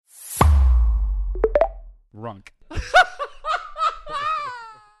Runk.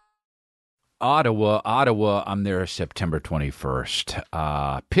 Ottawa, I'm there September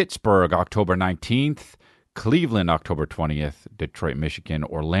 21st. Pittsburgh, October 19th. Cleveland, October 20th. Detroit, Michigan.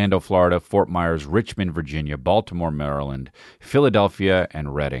 Orlando, Florida. Fort Myers, Richmond, Virginia. Baltimore, Maryland. Philadelphia,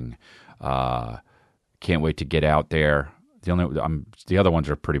 and Reading. Can't wait to get out there. The other ones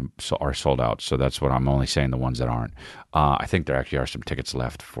are sold out, so that's what I'm only saying. The ones that aren't, I think there actually are some tickets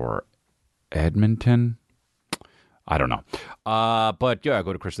left for Edmonton. I don't know, but yeah,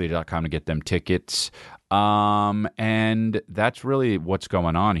 go to chrisleader.com to get them tickets. And that's really what's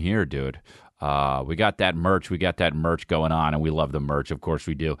going on here, dude. We got that merch. We got that merch going on, and we love the merch. Of course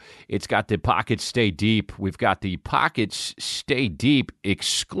we do. It's got the Pockets Stay Deep. We've got the Pockets Stay Deep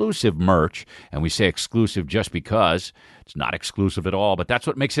exclusive merch, and we say exclusive just because it's not exclusive at all, but that's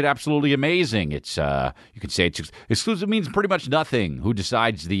what makes it absolutely amazing. It's you could say it's exclusive means pretty much nothing. Who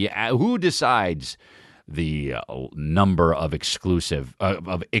decides the number of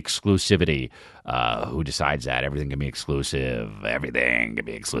exclusivity? Who decides that? Everything can be exclusive. Everything can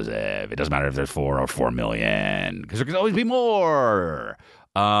be exclusive. It doesn't matter if there's 4 or 4 million, because there can always be more.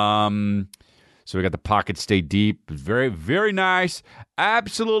 So we got the Pocket Stay Deep. Very, very nice.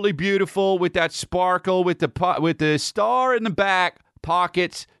 Absolutely beautiful with that sparkle, with the star in the back.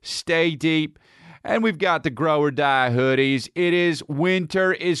 Pockets Stay Deep. And we've got the Grow or Die hoodies. It is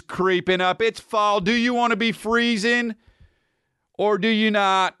winter is creeping up. It's fall. Do you want to be freezing or do you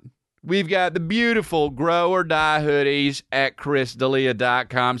not? We've got the beautiful Grow or Die hoodies at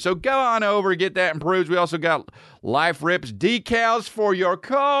chrisdelia.com. So go on over and get that improved. We also got Life Rips decals for your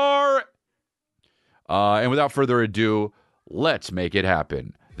car. And without further ado, let's make it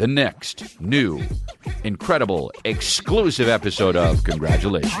happen. The next new, incredible, exclusive episode of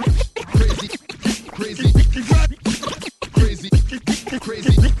Congratulations. Crazy.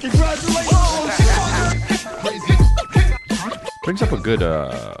 Brings up a good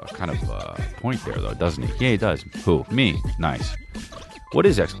point there, though, doesn't he? Yeah, he does. Who? Me. Nice. What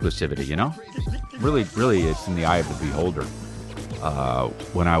is exclusivity, you know? Really, it's in the eye of the beholder.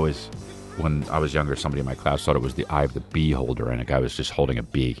 When I was younger, somebody in my class thought it was the eye of the beholder, and a guy was just holding a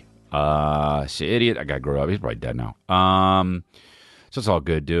bee. Idiot. That guy grew up. He's probably dead now. So it's all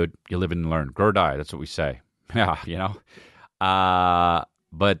good, dude. You live and learn. Grow or die. That's what we say. Yeah, you know?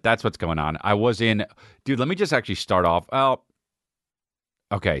 But that's what's going on. Dude, let me just actually start off. Well,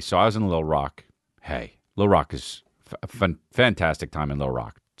 okay, so I was in Little Rock. Hey, Little Rock is fantastic time in Little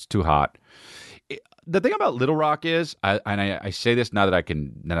Rock. It's too hot. The thing about Little Rock is, I say this now that I've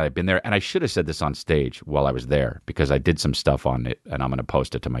been there, and I should have said this on stage while I was there, because I did some stuff on it, and I'm going to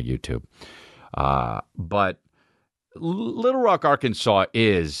post it to my YouTube. But Little Rock, Arkansas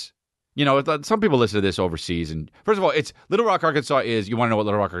is, you know, some people listen to this overseas, and first of all, it's Little Rock, Arkansas is, you want to know what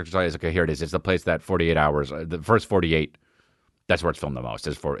Little Rock, Arkansas is? Okay, here it is. It's the place that 48 hours, the first 48, that's where it's filmed the most,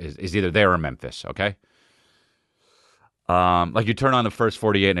 is either there or Memphis, okay? Like you turn on the first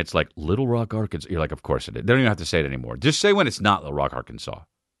 48 and it's like Little Rock, Arkansas. You're like, of course it is. They don't even have to say it anymore. Just say when it's not Little Rock, Arkansas.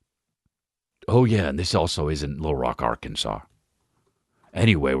 Oh yeah, and this also isn't Little Rock, Arkansas.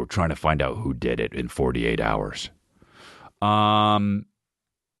 Anyway, we're trying to find out who did it in 48 hours.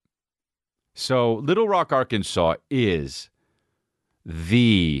 So Little Rock, Arkansas is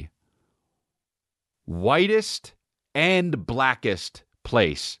the whitest and blackest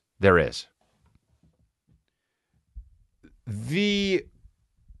place there is. The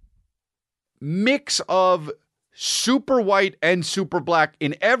mix of super white and super black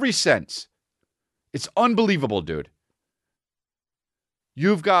in every sense. It's unbelievable, dude.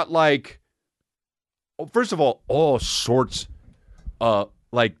 You've got first of all sorts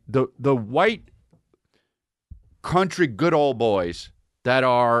like the white country good old boys that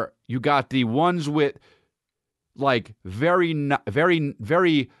are, you got the ones with like very,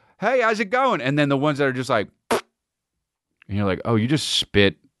 very, hey, how's it going? And then the ones that are just like, and you're like, oh, you just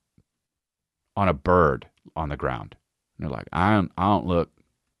spit on a bird on the ground. And you're like, I don't look.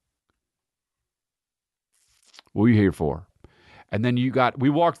 What are you here for? And then we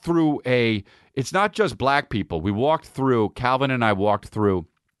walked through it's not just black people. We walked through, Calvin and I walked through,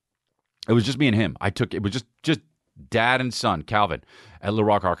 it was just me and him. It was just dad and son, Calvin, at Little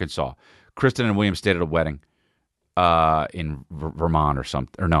Rock, Arkansas. Kristen and William stayed at a wedding in Vermont or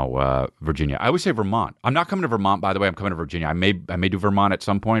something, or no, Virginia. I always say Vermont. I'm not coming to Vermont, by the way. I'm coming to Virginia. I may do Vermont at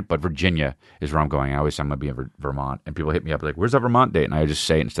some point, but Virginia is where I'm going. I always say I'm going to be in Vermont, and people hit me up like, "Where's that Vermont date?" And I just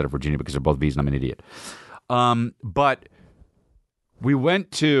say it instead of Virginia because they're both V's, and I'm an idiot. But we went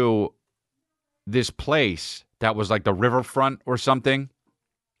to this place that was like the riverfront or something,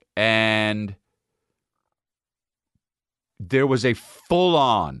 and there was a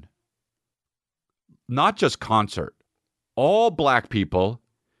full-on not just concert, all black people,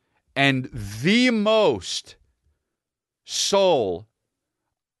 and the most soul.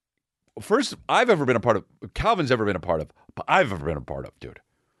 First, Calvin's ever been a part of, but I've ever been a part of, dude.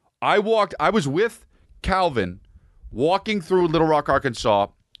 I was with Calvin walking through Little Rock, Arkansas,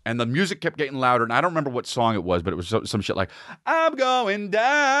 and the music kept getting louder, and I don't remember what song it was, but it was some shit like, I'm going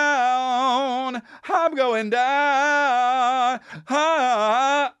down, down.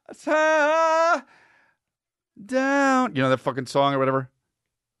 You know that fucking song or whatever?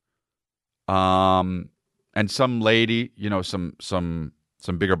 And some lady, some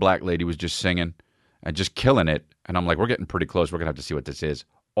bigger black lady was just singing and just killing it. And I'm like, we're getting pretty close. We're going to have to see what this is.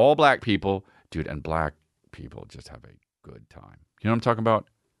 All black people, dude, and black people just have a good time. You know what I'm talking about?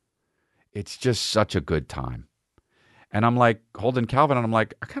 It's just such a good time. And I'm like holding Calvin, and I'm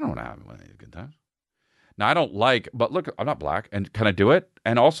like, I kind of want to have one of these good times. Now, I don't like, but look, I'm not black. And can I do it?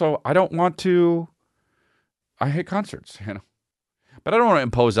 And also, I don't want to, I hate concerts, But I don't want to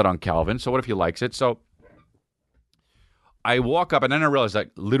impose that on Calvin. So what if he likes it? So I walk up, and then I realize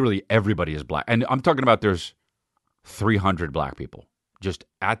that literally everybody is black. And I'm talking about there's 300 black people just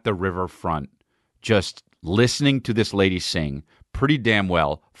at the riverfront, just listening to this lady sing pretty damn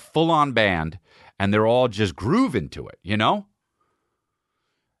well, full-on band, and they're all just grooving to it, And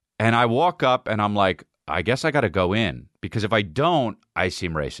I walk up, and I'm like, I guess I got to go in, because if I don't, I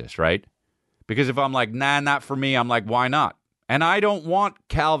seem racist, right? Because if I'm like, nah, not for me, I'm like, why not? And I don't want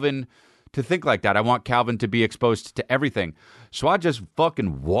Calvin to think like that. I want Calvin to be exposed to everything. So I just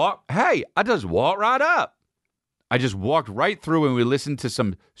fucking I just walked right up. I just walked right through, and we listened to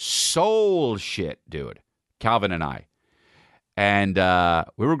some soul shit, dude. Calvin and I. And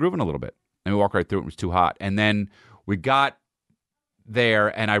we were grooving a little bit. And we walked right through it. It was too hot. And then we got there,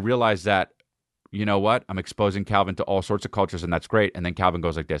 and I realized that, you know what? I'm exposing Calvin to all sorts of cultures, and that's great. And then Calvin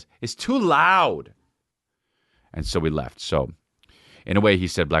goes like this, it's too loud. And so we left. So in a way, he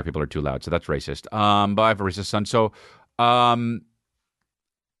said black people are too loud. So that's racist. But I have a racist son. So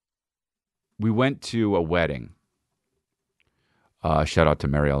we went to a wedding. Shout out to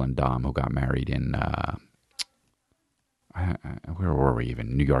Marielle and Dom, who got married in, where were we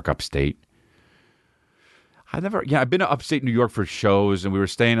even? New York, upstate. I've been to upstate New York for shows, and we were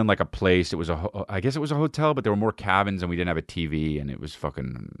staying in like a place. I guess it was a hotel, but there were more cabins, and we didn't have a TV, and it was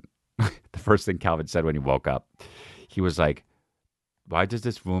fucking, the first thing Calvin said when he woke up, he was like, why does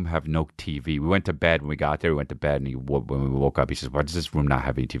this room have no TV? We went to bed when we got there. We went to bed, and when we woke up, he says, why does this room not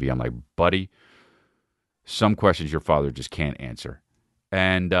have any TV? I'm like, buddy, some questions your father just can't answer.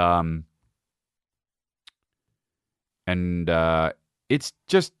 And it's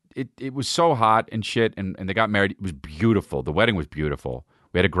just, it was so hot and shit, and they got married. It was beautiful. The wedding was beautiful.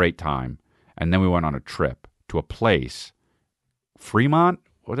 We had a great time. And then we went on a trip to a place, Fremont?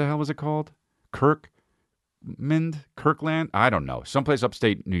 What the hell was it called? Kirkland? I don't know. Someplace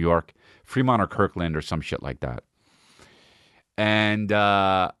upstate New York. Fremont or Kirkland or some shit like that. And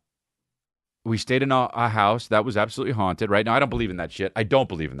we stayed in a house that was absolutely haunted. Right now, I don't believe in that shit. I don't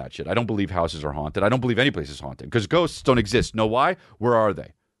believe in that shit. I don't believe houses are haunted. I don't believe any place is haunted because ghosts don't exist. Know why? Where are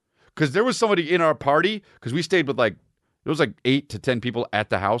they? Because there was somebody in our party, because we stayed with it was like 8 to 10 people at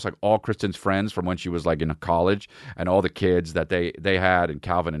the house, like all Kristen's friends from when she was like in college, and all the kids that they had, and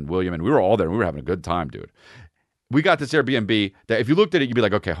Calvin and William, and we were all there, and we were having a good time, dude. We got this Airbnb that if you looked at it, you'd be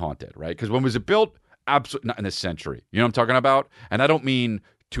like, okay, haunted, right? Because when was it built? Absolutely not in this century. You know what I'm talking about? And I don't mean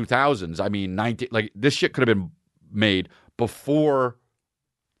 2000s. I mean 19. Like this shit could have been made before,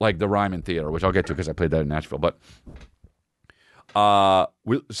 like the Ryman Theater, which I'll get to because I played that in Nashville. But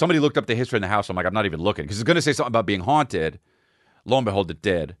somebody looked up the history in the house. I'm like, I'm not even looking because it's going to say something about being haunted. Lo and behold, it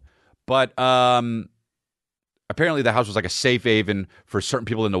did. But apparently the house was like a safe haven for certain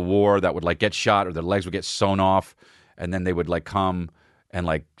people in the war that would like get shot or their legs would get sewn off, and then they would like come and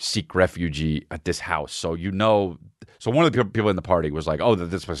like seek refuge at this house. So so one of the people in the party was like, oh,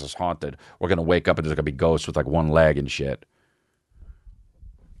 this place is haunted. We're going to wake up and there's going to be ghosts with like one leg and shit.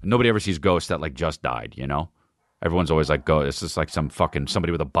 Nobody ever sees ghosts that like just died, you know? Everyone's always like, it's just like some fucking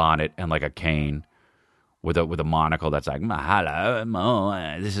somebody with a bonnet and like a cane with a monocle that's like,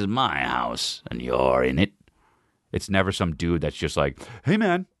 hello, this is my house and you're in it. It's never some dude that's just like, hey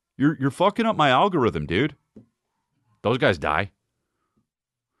man, you're fucking up my algorithm, dude. Those guys die.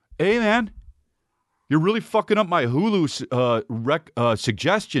 Hey man, you're really fucking up my Hulu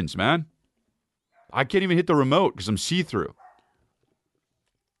suggestions, man. I can't even hit the remote because I'm see-through.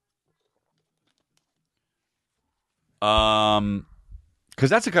 Because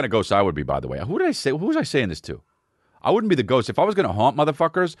that's the kind of ghost I would be, by the way. Who was I saying this to? I wouldn't be the ghost. If I was going to haunt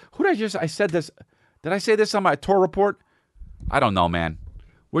motherfuckers, I said this. Did I say this on my tour report? I don't know, man.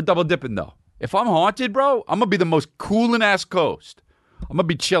 We're double dipping, though. If I'm haunted, bro, I'm going to be the most coolin' ass ghost. I'm going to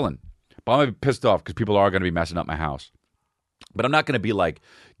be chilling. But I'm going to be pissed off because people are going to be messing up my house. But I'm not going to be like,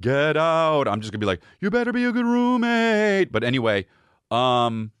 get out. I'm just going to be like, you better be a good roommate. But anyway,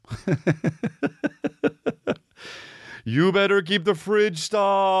 you better keep the fridge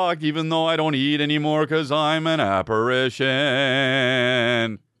stocked, even though I don't eat anymore because I'm an apparition.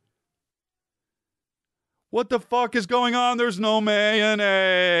 What the fuck is going on? There's no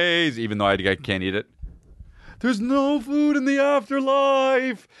mayonnaise, even though I can't eat it. There's no food in the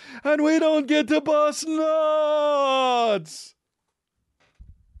afterlife, and we don't get to bust nuts.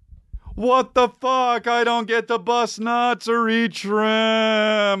 What the fuck? I don't get to bust nuts or eat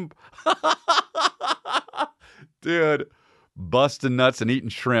shrimp. Dude, busting nuts and eating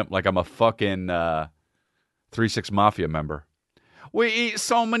shrimp like I'm a fucking 3-6 Mafia member. We eat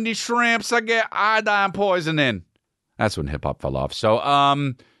so many shrimps, I get iodine poisoning. That's when hip-hop fell off. So,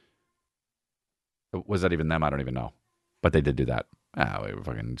 was that even them? I don't even know. But they did do that. We were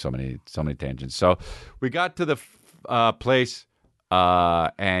fucking so many tangents. So, we got to the place,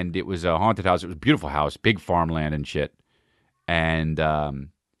 and it was a haunted house. It was a beautiful house, big farmland and shit. And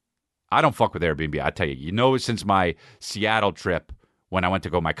I don't fuck with Airbnb. I tell you, since my Seattle trip, when I went to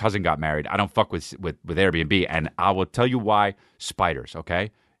go, my cousin got married. I don't fuck with Airbnb, and I will tell you why. Spiders, okay?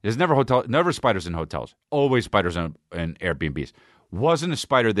 There's never spiders in hotels. Always spiders in Airbnbs. Wasn't a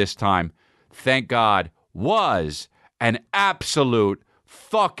spider this time. Thank God. Was an absolute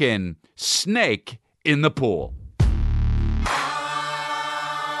fucking snake in the pool.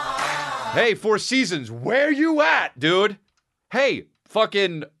 Hey, Four Seasons, where you at, dude? Hey,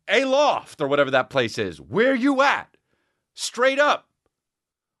 fucking Aloft or whatever that place is. Where you at? Straight up.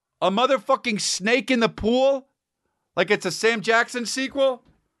 A motherfucking snake in the pool? Like it's a Sam Jackson sequel?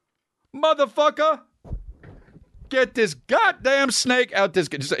 Motherfucker! Get this goddamn snake out this...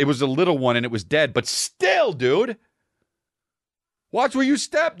 It was a little one and it was dead, but still, dude! Watch where you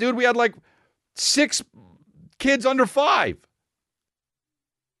step, dude. We had like 6 kids under 5.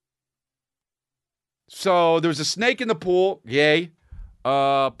 So there was a snake in the pool. Yay.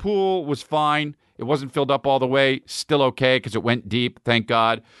 Pool was fine. It wasn't filled up all the way. Still okay because it went deep. Thank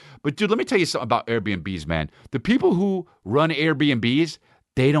God. But, dude, let me tell you something about Airbnbs, man. The people who run Airbnbs,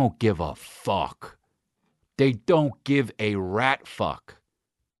 they don't give a fuck. They don't give a rat fuck.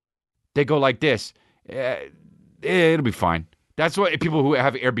 They go like this. It'll be fine. That's what people who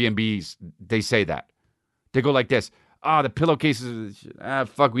have Airbnbs, they say that. They go like this. The pillowcases.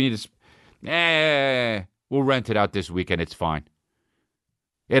 Fuck, we need to... we'll rent it out this weekend. It's fine.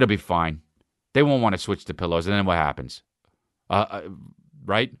 It'll be fine. They won't want to switch the pillows. And then what happens?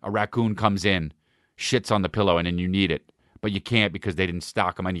 Right? A raccoon comes in, shits on the pillow, and then you need it. But you can't because they didn't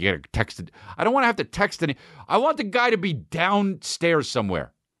stock them, and you get to text it. I don't want to have to text any. I want the guy to be downstairs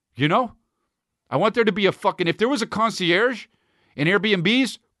somewhere. You know? I want there to be a fucking... If there was a concierge in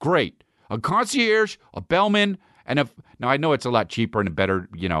Airbnbs, great. A concierge, a bellman, and a... Now, I know it's a lot cheaper and better,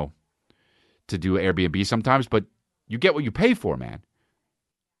 to do Airbnb sometimes, but you get what you pay for, man.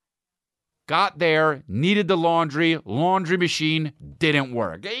 Got there, needed the laundry machine didn't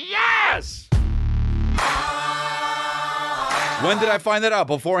work. Yes! When did I find that out?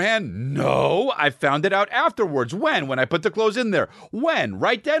 Beforehand? No, I found it out afterwards. When? When I put the clothes in there. When?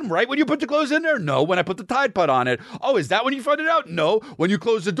 Right then? Right when you put the clothes in there? No, when I put the Tide Pod on it. Oh, is that when you found it out? No, when you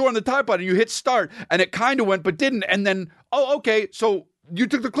closed the door on the Tide Pod and you hit start and it kind of went but didn't. And then, oh, okay, so... You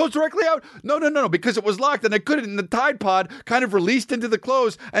took the clothes directly out? No, because it was locked and I couldn't. And the Tide Pod kind of released into the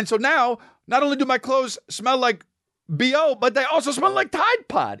clothes. And so now, not only do my clothes smell like B.O., but they also smell like Tide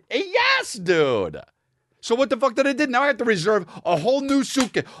Pod. Yes, dude. So what the fuck did I do? Now I have to reserve a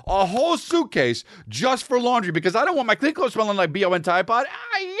whole suitcase just for laundry because I don't want my clean clothes smelling like B.O. and Tide Pod.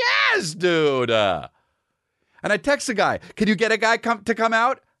 Yes, dude. And I text the guy, can you get a guy to come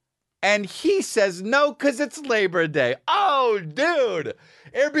out? And he says no because it's Labor Day. Oh, dude.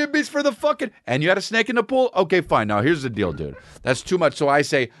 Airbnb's for the fucking... And you had a snake in the pool? Okay, fine. Now, here's the deal, dude. That's too much. So I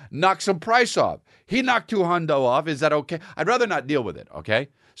say, knock some price off. He knocked $200 off. Is that okay? I'd rather not deal with it, okay?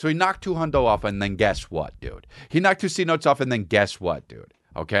 So he knocked $200 off, and then guess what, dude? He knocked 2 C notes off, and then guess what, dude?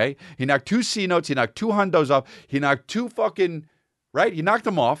 Okay? He knocked 2 C notes. He knocked 2 hundos off. He knocked 2 fucking... Right? He knocked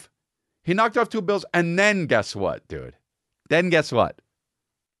them off. He knocked off 2 bills, and then guess what, dude? Then guess what?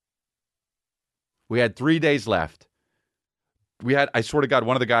 We had 3 days left. I swear to God,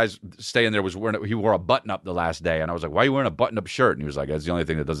 one of the guys staying there he wore a button-up the last day. And I was like, why are you wearing a button-up shirt? And he was like, that's the only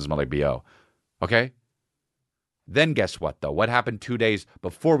thing that doesn't smell like B.O. Okay? Then guess what, though? What happened 2 days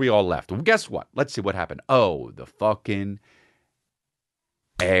before we all left? Well, guess what? Let's see what happened. Oh, the fucking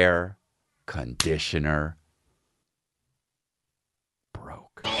air conditioner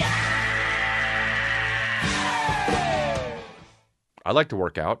broke. I like to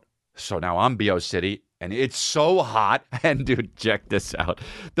work out. So now I'm BO City, and it's so hot. And dude, check this out.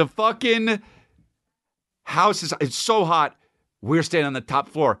 The fucking house it's so hot. We're staying on the top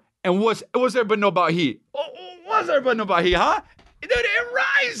floor. And was there but no heat? Was there but no heat, huh? Dude, it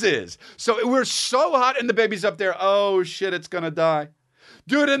rises. So we're so hot, and the baby's up there. Oh shit, it's gonna die.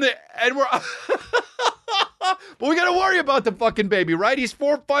 Dude, and we're but we gotta worry about the fucking baby, right? He's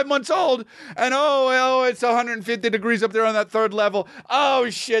 4 or 5 months old, and it's 150 degrees up there on that third level. Oh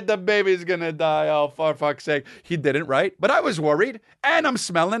shit, the baby's gonna die. Oh, for fuck's sake. He didn't, right? But I was worried, and I'm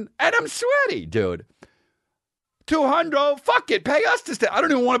smelling, and I'm sweaty, dude. 200, fuck it, pay us to stay. I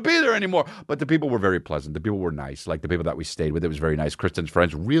don't even want to be there anymore. But the people were very pleasant. The people were nice. Like the people that we stayed with, it was very nice. Kristen's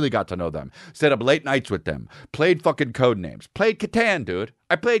friends really got to know them. Stayed up late nights with them. Played fucking code names. Played Catan, dude.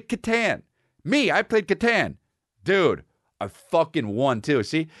 I played Catan. I played Catan. Dude, I fucking won too.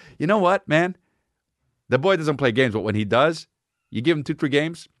 See, you know what, man? The boy doesn't play games, but when he does, you give him 2-3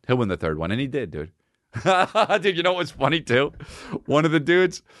 games, he'll win the third one. And he did, dude. Dude, you know what's funny too? One of the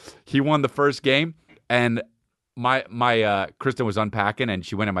dudes, he won the first game, and my Kristen was unpacking, and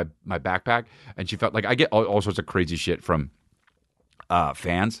she went in my backpack, and she felt like I get all sorts of crazy shit from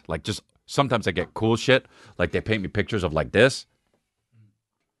fans. Like, just sometimes I get cool shit, like they paint me pictures of like this,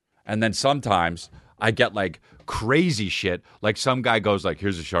 and then sometimes I get like crazy shit, like some guy goes like,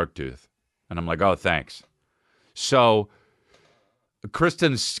 "Here's a shark tooth," and I'm like, "Oh, thanks." So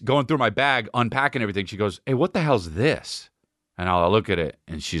Kristen's going through my bag, unpacking everything. She goes, "Hey, what the hell's this?" And I'll look at it,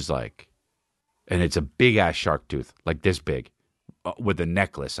 and she's like, and it's a big-ass shark tooth, like this big, with a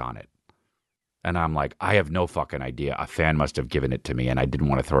necklace on it. And I'm like, I have no fucking idea. A fan must have given it to me, and I didn't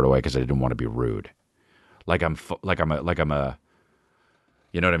want to throw it away because I didn't want to be rude. Like I'm a,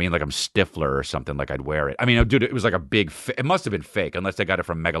 you know what I mean? Like I'm Stifler or something. Like I'd wear it. I mean, dude, it was like a big. It must have been fake, unless they got it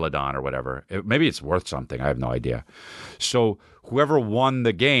from Megalodon or whatever. Maybe it's worth something. I have no idea. So whoever won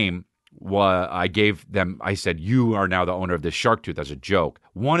the game, I gave them, I said, "You are now the owner of this shark tooth," as a joke.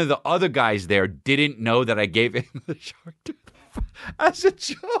 One of the other guys there didn't know that I gave him the shark tooth as a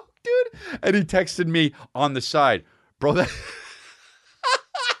joke, dude. And he texted me on the side, "Bro, that..."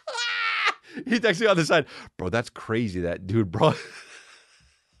 He texted me on the side, "Bro, that's crazy. That dude brought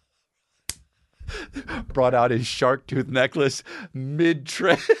out his shark tooth necklace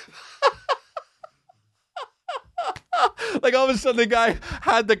mid-trip." Like all of a sudden the guy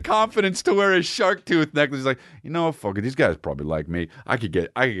had the confidence to wear his shark tooth necklace. He's like, "You know, fuck it, these guys probably like me. I could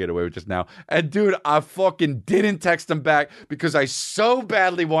get away with just now." And dude, I fucking didn't text him back because I so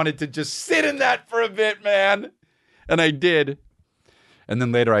badly wanted to just sit in that for a bit, man. And I did. And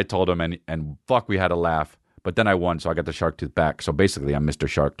then later I told him, and fuck, we had a laugh. But then I won, so I got the shark tooth back. So basically I'm Mr.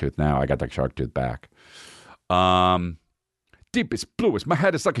 Shark Tooth now. I got the shark tooth back. Deepest, bluest, my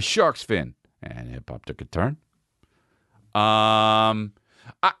head is like a shark's fin. And hip-hop took a turn.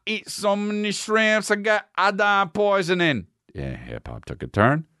 I eat so many shrimps, I got iodine poisoning. Yeah, hip-hop took a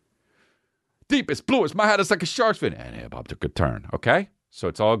turn. Deepest, bluest, my head is like a shark's fin. And hip-hop took a turn, okay? So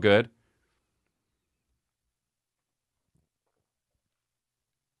it's all good.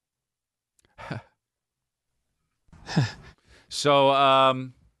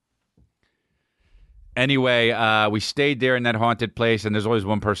 So, anyway, we stayed there in that haunted place, and there's always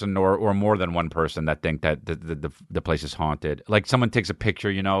one person or more than one person that think that the place is haunted. Like someone takes a picture,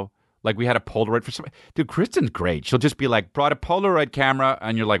 you know, like we had a Polaroid for somebody. Dude, Kristen's great. She'll just be like, "Brought a Polaroid camera,"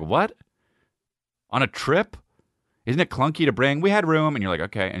 and you're like, "What? On a trip? Isn't it clunky to bring?" "We had room," and you're like,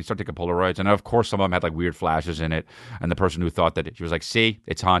 "Okay," and you start taking Polaroids, and of course some of them had like weird flashes in it, and the person who thought that she was like, "See,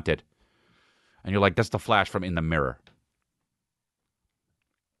 it's haunted," and you're like, "That's the flash from in the mirror."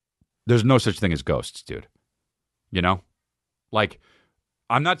 There's no such thing as ghosts, dude. You know? Like,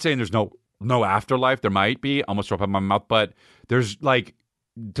 I'm not saying there's no afterlife. There might be. I almost throw up in my mouth. But there's, like,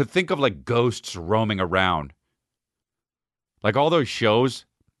 to think of, like, ghosts roaming around. Like, all those shows.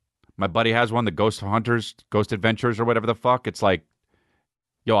 My buddy has one, the Ghost Hunters, Ghost Adventures, or whatever the fuck. It's like,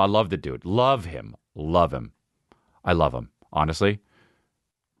 yo, I love the dude. Love him. Love him. I love him. Honestly.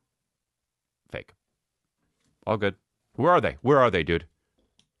 Fake. All good. Where are they? Where are they, dude?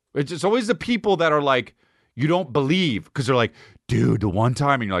 It's always the people that are like, you don't believe, because they're like, "Dude, the one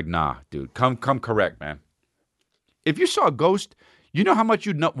time," and you're like, "Nah, dude, come correct, man." If you saw a ghost, you know how much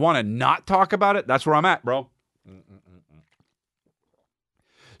you'd want to not talk about it? That's where I'm at, bro.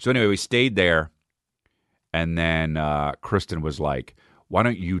 So anyway, we stayed there, and then Kristen was like, "Why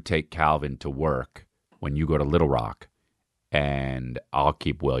don't you take Calvin to work when you go to Little Rock, and I'll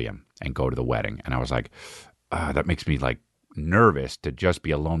keep William and go to the wedding?" And I was like, that makes me like nervous to just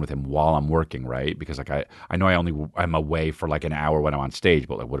be alone with him while I'm working, right? Because like I know I'm away for like an hour when I'm on stage,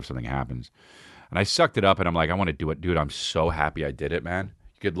 but like what if something happens? And I sucked it up, and I'm like, I want to do it. Dude, I'm so happy I did it, man.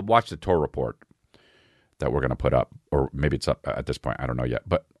 You could watch the tour report that we're going to put up, or maybe it's up at this point. I don't know yet.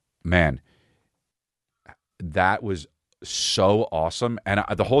 But, man, that was so awesome. And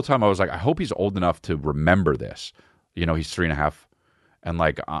the whole time I was like, I hope he's old enough to remember this. You know, he's 3.5. And,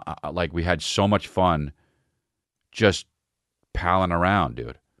 like we had so much fun just palling around,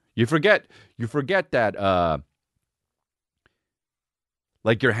 dude. You forget that,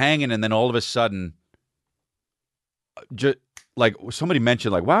 like, you're hanging, and then all of a sudden, just like somebody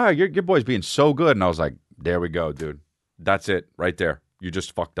mentioned, like, wow, your boy's being so good. And I was like, there we go, dude. That's it right there. You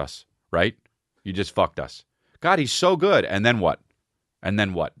just fucked us, right? You just fucked us. God, he's so good. And then what? The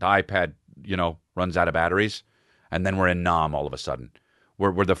iPad, runs out of batteries. And then we're in Nam all of a sudden.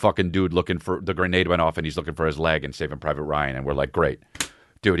 We're the fucking dude looking for, the grenade went off and he's looking for his leg and Saving Private Ryan. And we're like, great.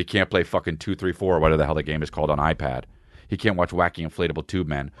 Dude, he can't play fucking 2, 3, 4, whatever the hell the game is called on iPad. He can't watch Wacky Inflatable Tube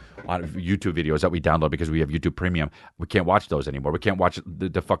Man on YouTube videos that we download because we have YouTube Premium. We can't watch those anymore. We can't watch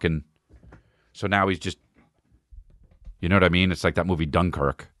the fucking... So now he's just... You know what I mean? It's like that movie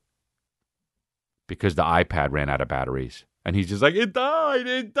Dunkirk. Because the iPad ran out of batteries. And he's just like, it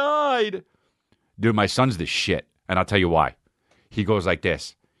died. Dude, my son's the shit. And I'll tell you why. He goes like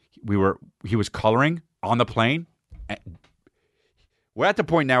this. He was coloring on the plane. We're at the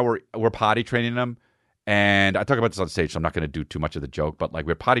point now where we're potty training him. And I talk about this on stage, so I'm not going to do too much of the joke. But like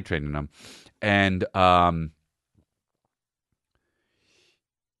we're potty training him. And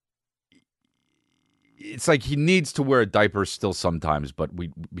it's like he needs to wear a diaper still sometimes, but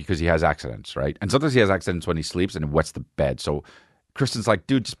because he has accidents, right? And sometimes he has accidents when he sleeps and it wets the bed. So Kristen's like,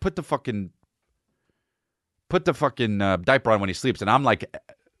 dude, just put the fucking diaper on when he sleeps. And I'm like,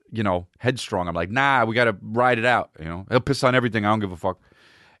 headstrong. I'm like, nah, we got to ride it out. He'll piss on everything. I don't give a fuck.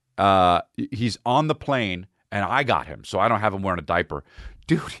 He's on the plane and I got him, so I don't have him wearing a diaper.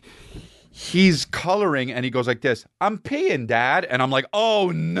 Dude, he's coloring and he goes like this, I'm peeing, Dad. And I'm like,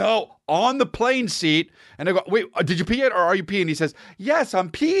 oh no, on the plane seat. And I go, wait, did you pee yet or are you peeing? He says, yes, I'm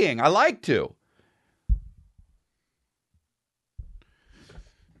peeing. I like to.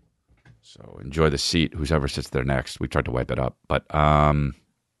 So enjoy the seat, whoever sits there next. We tried to wipe it up, but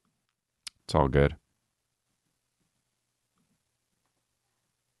it's all good.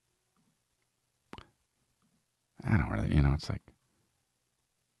 I don't really, it's like.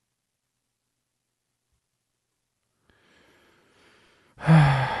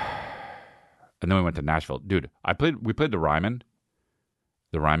 And then we went to Nashville. Dude, we played the Ryman.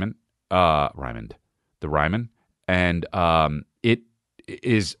 And it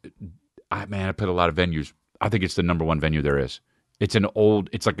is, I played a lot of venues. I think it's the number one venue there is. It's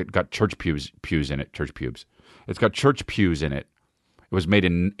like it got church pews in it, It's got church pews in it. It was made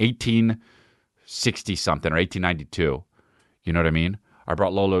in 1860 something or 1892. You know what I mean? I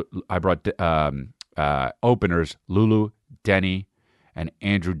brought openers, Lulu, Denny, and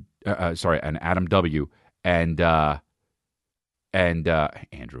Andrew, and Adam W. and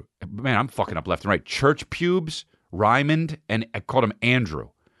Andrew. Man, I'm fucking up left and right. Church Pubes, Ryman, and I called him Andrew.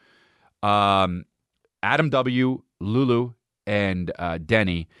 Adam W., Lulu, and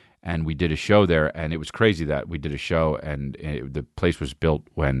Denny, and we did a show there, and it was crazy that we did a show, and the place was built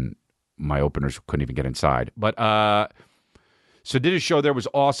when my openers couldn't even get inside. But so did a show there, was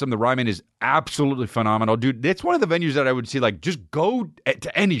awesome. The Ryman is absolutely phenomenal. Dude, it's one of the venues that I would see, like, just go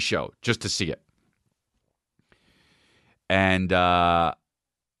to any show just to see it. And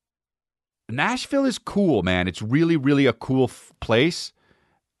Nashville is cool, man. It's really, really a cool place.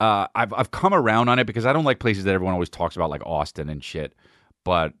 I've come around on it because I don't like places that everyone always talks about, like Austin and shit.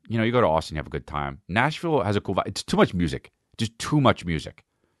 But, you go to Austin, you have a good time. Nashville has a cool vibe. It's too much music. Just too much music.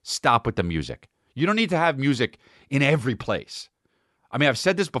 Stop with the music. You don't need to have music in every place. I mean, I've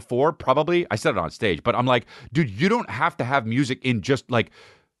said this before, probably. I said it on stage, but I'm like, dude, you don't have to have music in just like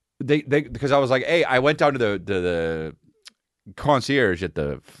they because I was like, hey, I went down to the concierge at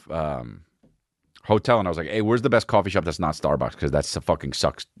the hotel, and I was like, hey, where's the best coffee shop that's not Starbucks? Because that's fucking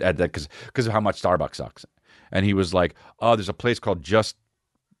sucks. Because of how much Starbucks sucks. And he was like, oh, there's a place called Just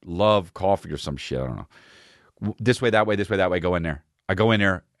Love Coffee or some shit. I don't know. This way, that way, this way, that way. Go in there. I go in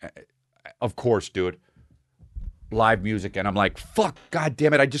there. Of course, dude. Live music, and I'm like, fuck, god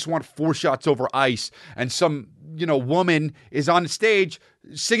damn it, I just want 4 shots over ice, and some, woman is on stage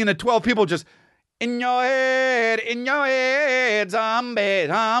singing to 12 people just, in your head, zombie,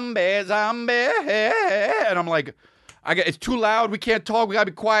 zombie, zombie, and I'm like, it's too loud, we can't talk, we gotta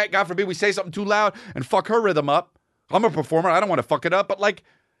be quiet, God forbid we say something too loud and fuck her rhythm up. I'm a performer, I don't want to fuck it up, but like,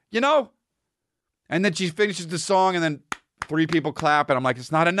 and then she finishes the song, and then 3 people clap, and I'm like,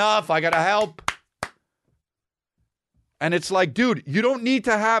 it's not enough, I gotta help. And it's like, dude, you don't need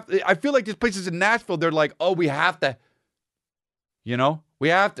to have, I feel like these places in Nashville, they're like, oh, we have to,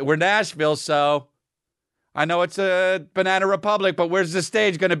 we're Nashville, so I know it's a Banana Republic, but where's the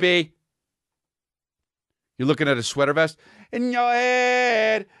stage going to be? You're looking at a sweater vest. In your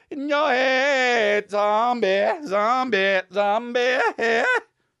head, zombie, zombie, zombie.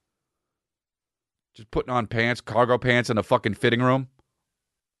 Just putting on pants, cargo pants in a fucking fitting room.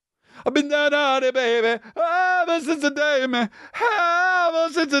 I've been down naughty, baby, ever since the day, man. Ever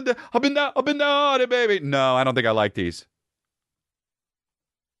since the day. I've been naughty, baby. No, I don't think I like these.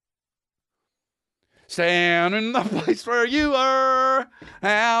 Stand in the place where you were,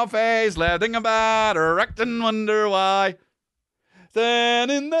 how face laughing about her, acting wonder why. Stand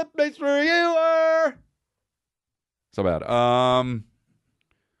in the place where you were. So bad.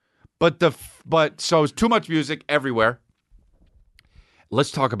 But so it's too much music everywhere.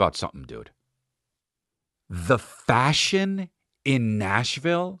 Let's talk about something, dude. The fashion in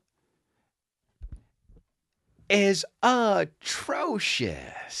Nashville is atrocious.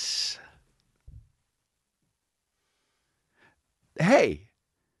 Hey,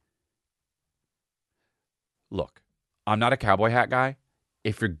 look, I'm not a cowboy hat guy.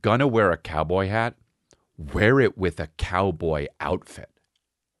 If you're gonna wear a cowboy hat, wear it with a cowboy outfit.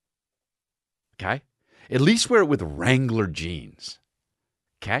 Okay? At least wear it with Wrangler jeans.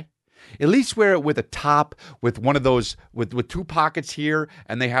 Okay? At least wear it with a top with one of those with two pockets here,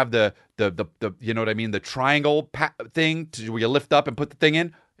 and they have the you know what I mean, the triangle thing where you lift up and put the thing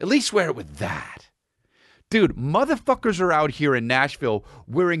in. At least wear it with that. Dude, motherfuckers are out here in Nashville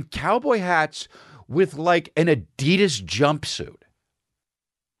wearing cowboy hats with like an Adidas jumpsuit.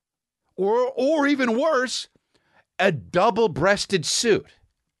 Or even worse, a double-breasted suit.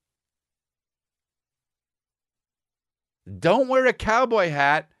 Don't wear a cowboy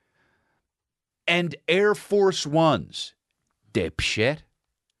hat and Air Force Ones, dipshit.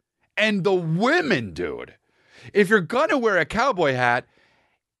 And the women, dude, if you're gonna wear a cowboy hat,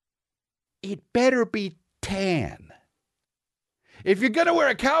 it better be tan. If you're gonna wear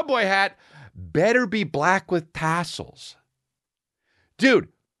a cowboy hat, better be black with tassels. Dude,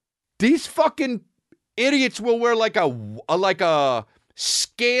 these fucking idiots will wear like a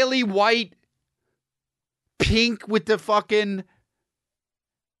scaly white pink with the fucking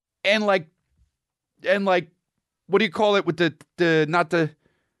and like what do you call it with the not the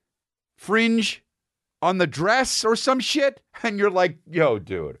fringe on the dress or some shit, and you're like, yo,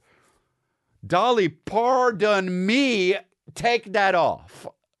 dude, Dolly, pardon me, take that off.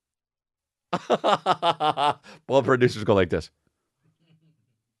 Well, producers go like this.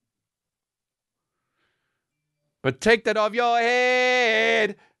 But take that off your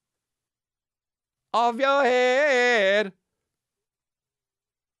head. Off your head.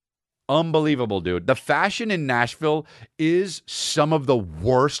 Unbelievable, dude. The fashion in Nashville is some of the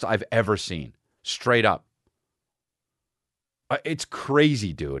worst I've ever seen. Straight up. It's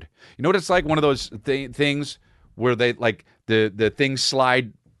crazy, dude. You know what it's like? One of those things where they like the things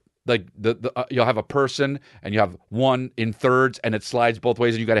slide. Like you'll have a person and you have one in thirds and it slides both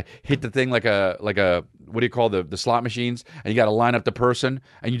ways and you got to hit the thing like a what do you call the slot machines, and you got to line up the person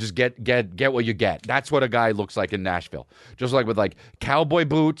and you just get what you get. That's what a guy looks like in Nashville. Just like with like cowboy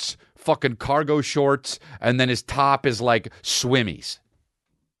boots, fucking cargo shorts, and then his top is like swimmies.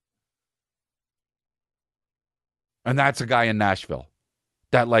 And that's a guy in Nashville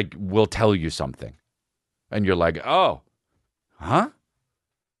that like will tell you something. And you're like, "Oh. Huh?"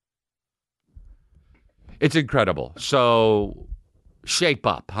 It's incredible. So, shape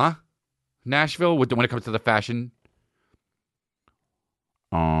up, huh? Nashville, when it comes to the fashion.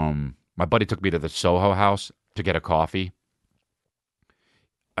 My buddy took me to the Soho House to get a coffee.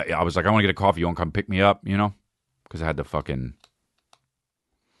 I was like, I want to get a coffee. You want to come pick me up, Because I had the fucking...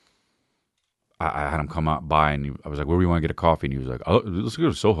 I had him come out by, and I was like, where do you want to get a coffee? And he was like, oh, let's go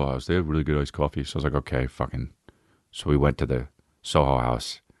to Soho House. They have really good iced coffee. So I was like, okay, fucking... So we went to the Soho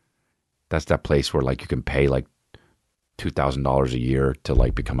House. That's that place where like you can pay like $2,000 a year to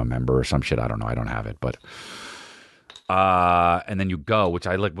like become a member or some shit. I don't know. I don't have it, but and then you go, which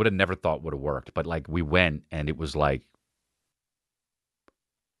I like would have never thought would have worked, but like we went and it was like,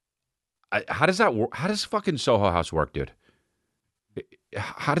 how does that work? How does fucking Soho House work, dude?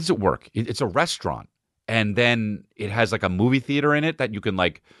 How does it work? It's a restaurant, and then it has like a movie theater in it that you can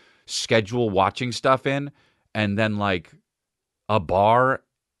like schedule watching stuff in, and then like a bar.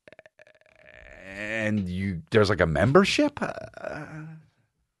 And there's like a membership?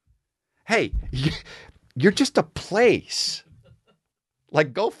 Hey, you're just a place.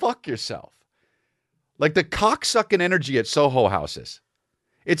 Like, go fuck yourself. Like the cocksucking energy at Soho Houses.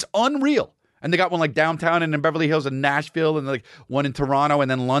 It's unreal. And they got one like downtown and in Beverly Hills and Nashville and like one in Toronto and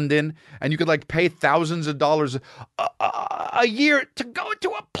then London. And you could like pay thousands of dollars a year to go to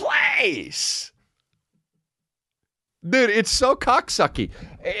a place. Dude, it's so cocksucky.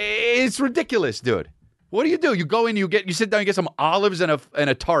 It's ridiculous, dude. What do? You go in, you sit down, you get some olives and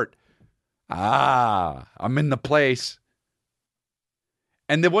a tart. I'm in the place.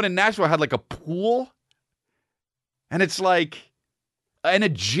 And the one in Nashville had like a pool. And it's like, and a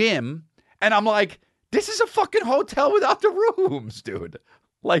gym. And I'm like, this is a fucking hotel without the rooms, dude.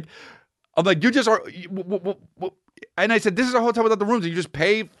 Like, I'm like, you just are. And I said, this is a hotel without the rooms. And you just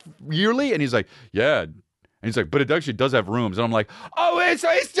pay yearly? And he's like, yeah. And he's like, but it actually does have rooms. And I'm like, oh, it's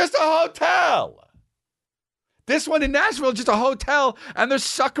just a hotel. This one in Nashville is just a hotel. And they're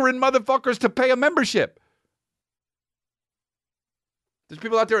suckering motherfuckers to pay a membership. There's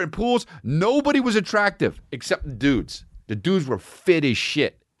people out there in pools. Nobody was attractive except the dudes. The dudes were fit as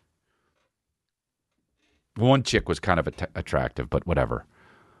shit. One chick was kind of attractive, but whatever.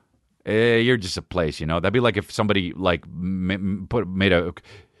 You're just a place, you know. That'd be like if somebody like made a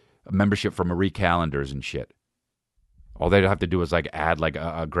membership for Marie Callender's and shit. All they'd have to do is like add like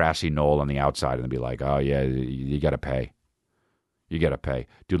a grassy knoll on the outside and be like, oh yeah, you got to pay. You got to pay,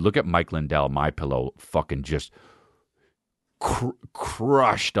 dude. Look at Mike Lindell, MyPillow, fucking just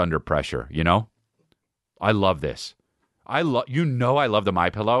crushed under pressure. You know, I love this. I love the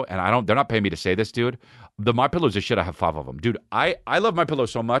MyPillow, and they're not paying me to say this, dude. The MyPillows are shit. I have 5 of them. Dude, I love MyPillow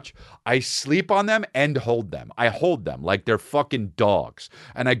so much. I sleep on them and hold them. I hold them like they're fucking dogs.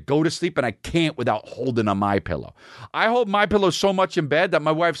 And I go to sleep and I can't without holding a MyPillow. I hold MyPillow so much in bed that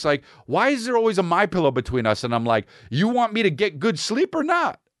my wife's like, why is there always a MyPillow between us? And I'm like, you want me to get good sleep or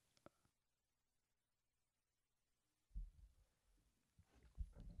not?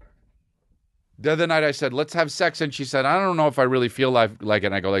 The other night I said, let's have sex. And she said, I don't know if I really feel like it.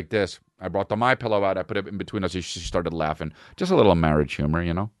 And I go like this. I brought the MyPillow out. I put it in between us. And she started laughing. Just a little marriage humor,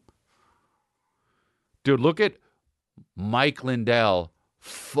 you know? Dude, look at Mike Lindell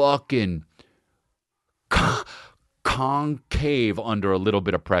fucking concave under a little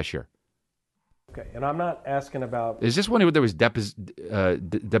bit of pressure. Okay, and I'm not asking about... Is this when there was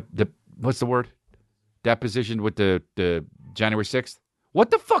what's the word? Deposition with the January 6th? What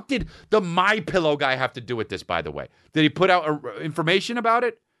the fuck did the MyPillow guy have to do with this, by the way? Did he put out information about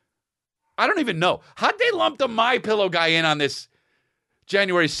it? I don't even know. How'd they lump the MyPillow guy in on this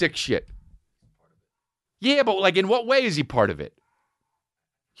January 6th shit? Yeah, but like in what way is he part of it?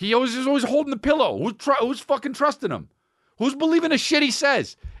 He is always holding the pillow. Who's fucking trusting him? Who's believing the shit he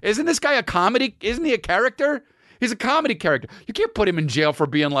says? Isn't this guy a comedy? Isn't he a character? He's a comedy character. You can't put him in jail for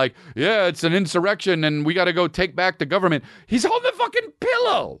being like, yeah, it's an insurrection and we got to go take back the government. He's holding a fucking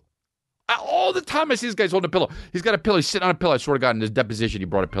pillow. All the time I see this guy's holding a pillow. He's got a pillow. He's sitting on a pillow. I swear to God, in his deposition, he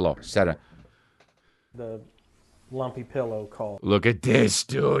brought a pillow. The lumpy pillow call. Look at this,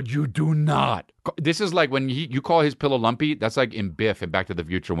 dude. You do not. This is like when you call his pillow lumpy. That's like in Biff and Back to the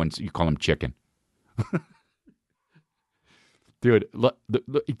Future when you call him chicken. Dude, look,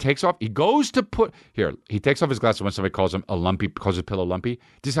 he takes off. He goes to he takes off his glasses when somebody calls his pillow lumpy.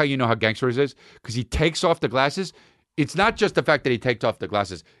 This is how you know how gangster he is. Because he takes off the glasses. It's not just the fact that he takes off the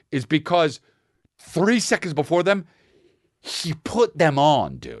glasses. It's because 3 seconds before them, he put them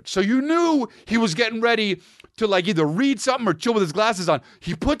on, dude. So you knew he was getting ready to like either read something or chill with his glasses on.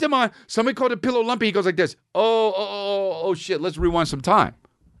 He put them on. Somebody called it pillow lumpy. He goes like this. Oh, shit. Let's rewind some time.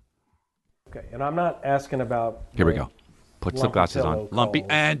 Okay, and I'm not asking about... Here we go. Puts the glasses on. Lumpy.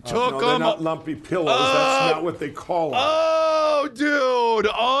 And took them. They're not lumpy pillows. That's not what they call them. Oh, dude.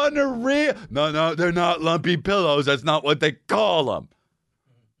 Unreal. No, they're not lumpy pillows. That's not what they call them.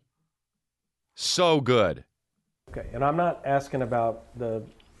 So good. Okay, and I'm not asking about the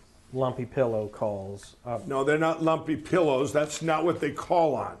lumpy pillow calls. No, they're not lumpy pillows. That's not what they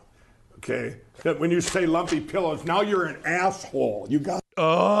call on. Okay? When you say lumpy pillows, now you're an asshole. You got...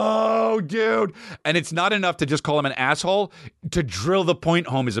 Oh, dude. And it's not enough to just call him an asshole. To drill the point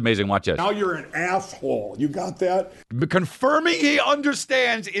home is amazing. Watch this. Now you're an asshole. You got that? Confirming he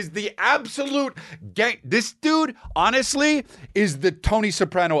understands is the absolute gang. This dude, honestly, is the Tony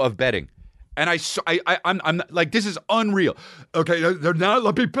Soprano of betting. And I'm like, this is unreal. Okay, they're not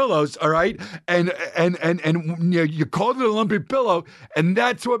lumpy pillows, all right? And you called it a lumpy pillow, and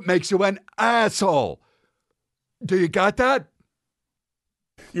that's what makes you an asshole. Do you got that?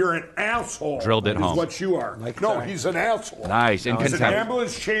 You're an asshole. Drilled it home. Is what you are. He's an asshole. Nice. In He's contempt. an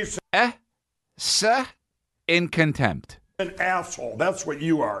ambulance chasing. Sir, in contempt. An asshole. That's what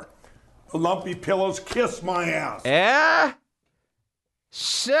you are. Lumpy pillows, kiss my ass.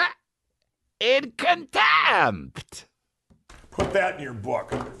 Sir, in contempt. Put that in your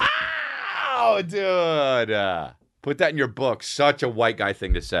book. Wow, dude. Put that in your book. Such a white guy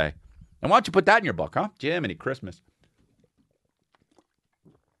thing to say. And why don't you put that in your book, huh? Jiminy Christmas.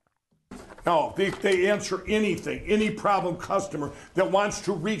 No, they answer anything, any problem customer that wants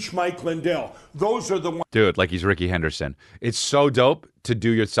to reach Mike Lindell. Those are the ones. Dude, like he's Ricky Henderson. It's so dope to do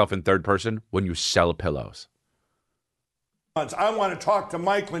yourself in third person when you sell pillows. I want to talk to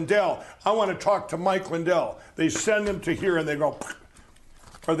Mike Lindell. I want to talk to Mike Lindell. They send them to here and they go,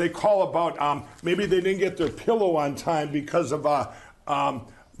 or they call about maybe they didn't get their pillow on time because of the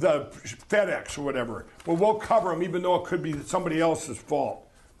FedEx or whatever. Well, we'll cover them even though it could be somebody else's fault.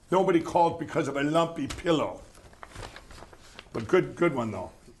 Nobody called because of a lumpy pillow. But good one, though.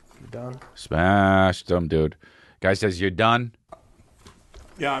 You done? Smashed them, dude. Guy says, you're done?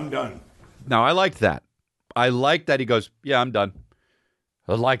 Yeah, I'm done. Now, I liked that. I liked that he goes, yeah, I'm done.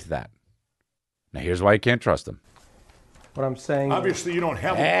 I liked that. Now, here's why you can't trust him. What I'm saying Obviously, you don't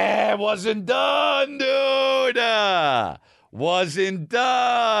have It wasn't done, dude. Wasn't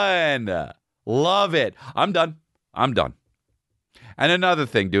done. Love it. I'm done. And another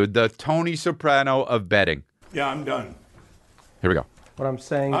thing, dude, the Tony Soprano of betting. Yeah, I'm done. Here we go. What I'm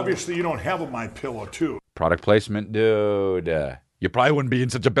saying Obviously, you don't have a My Pillow, too. Product placement, dude. You probably wouldn't be in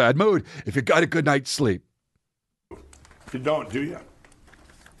such a bad mood if you got a good night's sleep. You don't, do you?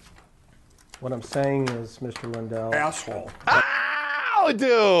 What I'm saying is, Mr. Lindell, Asshole. Ow,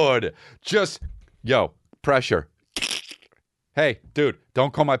 dude. Just, pressure. Hey, dude,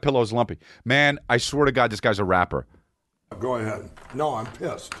 don't call my pillows lumpy. Man, I swear to God, this guy's a rapper. Go ahead. No, I'm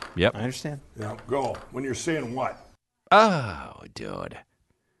pissed. Yep. I understand. Yeah, go. When you're saying what? Oh, dude.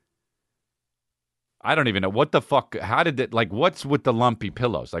 I don't even know. What the fuck? How did it, what's with the lumpy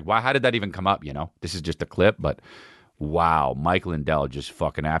pillows? How did that even come up, This is just a clip, but wow. Mike Lindell just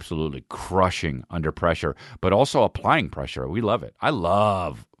fucking absolutely crushing under pressure, but also applying pressure. We love it. I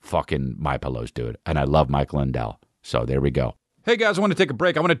love fucking My Pillows, dude. And I love Mike Lindell. So there we go. Hey guys, I want to take a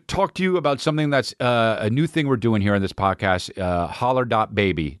break. I want to talk to you about something that's a new thing we're doing here on this podcast,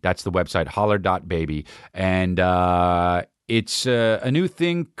 holler.baby. That's the website, holler.baby. And it's a new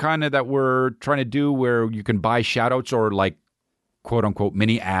thing kind of that we're trying to do where you can buy shout-outs or quote unquote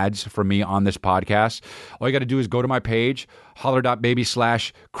mini ads for me on this podcast. All you got to do is go to my page,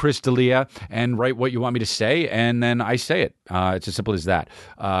 holler.baby/Chris D'Elia, and write what you want me to say, and then I say it. It's as simple as that.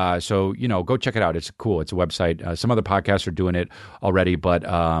 So, go check it out. It's cool. It's a website. Some other podcasts are doing it already, but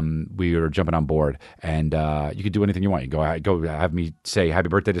we are jumping on board, and you can do anything you want. You go have me say happy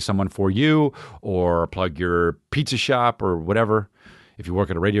birthday to someone for you, or plug your pizza shop or whatever. If you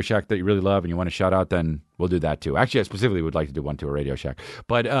work at a Radio Shack that you really love and you want to shout out, then we'll do that too. Actually, I specifically would like to do one to a Radio Shack.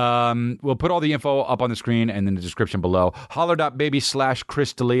 But we'll put all the info up on the screen and in the description below.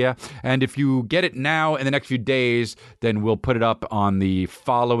 Holler.baby/Chris D'Elia. And if you get it now in the next few days, then we'll put it up on the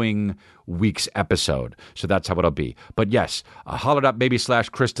following week's episode. So that's how it'll be. But yes,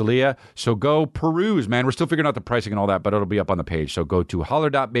 holler.baby/Chris D'Elia. So go peruse, man. We're still figuring out the pricing and all that, but it'll be up on the page. So go to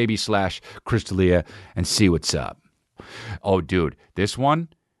holler.baby/Chris D'Elia and see what's up. Oh, dude, this one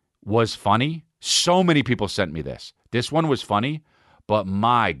was funny. So many people sent me this. This one was funny, but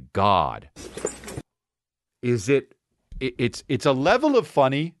my God, is it's a level of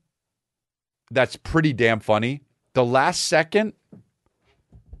funny that's pretty damn funny. The last second,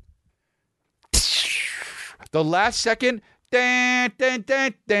 the last second,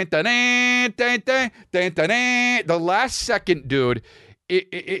 dude,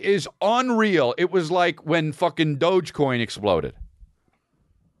 it is unreal. It was like when fucking Dogecoin exploded.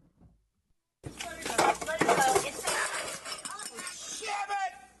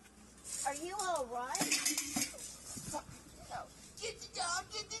 Are you all right? Get the dog,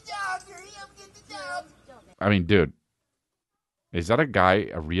 hurry up, get the dog. I mean, dude, is that a guy,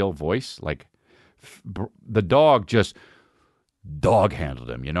 a real voice? The dog just dog handled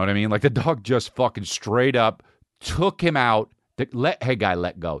him, you know what I mean? The dog just fucking straight up took him out. Hey, guy,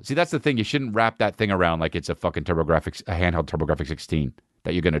 let go. See, that's the thing. You shouldn't wrap that thing around like it's a fucking a handheld TurboGrafx 16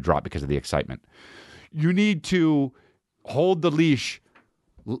 that you're going to drop because of the excitement. You need to hold the leash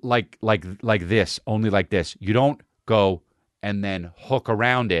like this, only like this. You don't go and then hook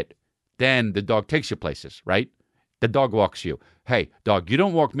around it. Then the dog takes you places, right? The dog walks you. Hey, dog, you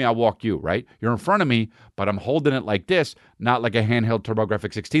don't walk me, I'll walk you, right? You're in front of me, but I'm holding it like this, not like a handheld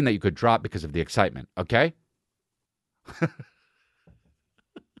TurboGrafx 16 that you could drop because of the excitement, okay?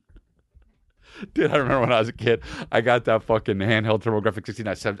 Dude, I remember when I was a kid, I got that fucking handheld TurboGrafx 16.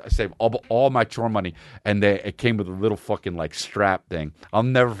 I saved all my chore money, and it came with a little fucking strap thing. I'll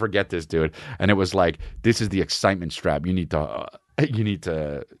never forget this, dude. And it was this is the excitement strap. You need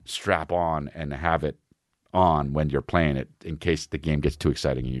to strap on and have it on when you're playing it in case the game gets too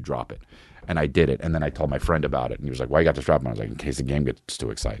exciting and you drop it. And I did it. And then I told my friend about it. And he was like, why you got to strap on? I was like, in case the game gets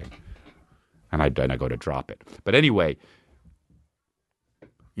too exciting. And I go to drop it. But anyway,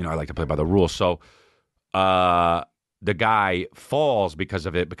 I like to play by the rules. So the guy falls because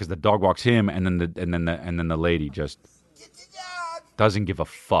of it, because the dog walks him, and then the lady just doesn't give a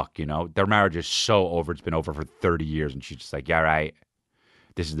fuck, Their marriage is so over. It's been over for 30 years. And she's just like, yeah, right.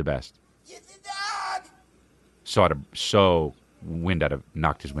 This is the best. Get the dog!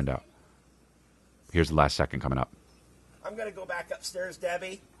 Knocked his wind out. Here's the last second coming up. I'm going to go back upstairs,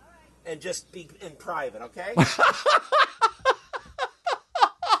 Debbie, and just be in private, okay? Dude,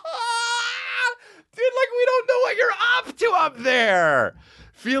 like we don't know what you're up to up there.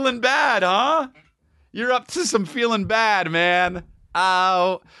 Feeling bad, huh? You're up to some feeling bad, man.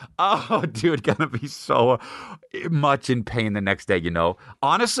 Oh, dude, gonna be so much in pain the next day,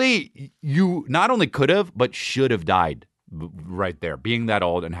 Honestly, you not only could have, but should have died right there. Being that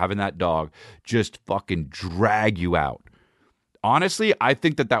old and having that dog just fucking drag you out. Honestly, I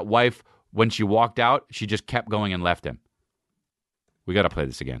think that wife, when she walked out, she just kept going and left him. We got to play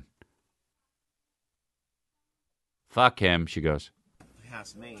this again. Fuck him, she goes.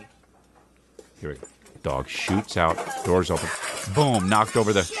 That's me. Here we go. Dog shoots out, doors open. Boom, knocked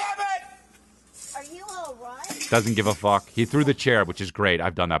over the... Are you all right? Doesn't give a fuck. He threw the chair, which is great.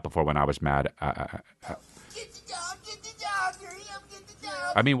 I've done that before when I was mad. Get the dog! Get the dog! Hurry up! Get the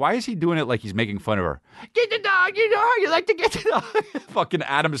dog! I mean, why is he doing it like he's making fun of her? Get the dog, you like to get the dog. Fucking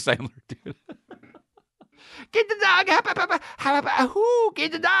Adam Sandler, dude. Get the dog.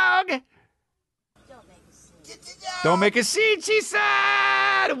 Get the dog. Don't make a scene, she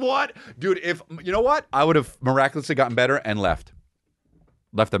said. What? Dude, you know what? I would have miraculously gotten better and left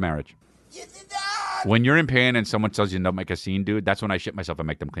the marriage. Get the dog! When you're in pain and someone tells you don't make a scene, dude, that's when I shit myself and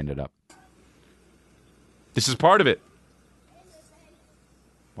make them clean it up. This is part of it.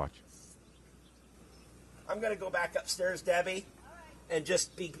 Watch. I'm going to go back upstairs, Debbie, and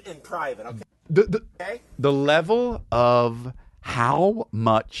just be in private, okay? The level of how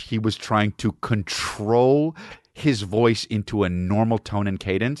much he was trying to control his voice into a normal tone and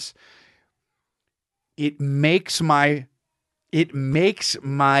cadence, it makes my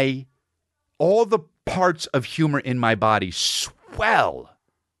all the parts of humor in my body swell.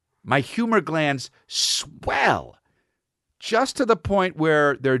 My humor glands swell. Just to the point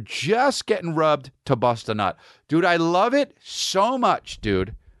where they're just getting rubbed to bust a nut. Dude, I love it so much,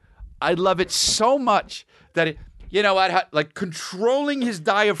 dude. I love it so much that like controlling his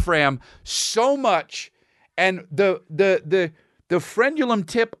diaphragm so much, and the frenulum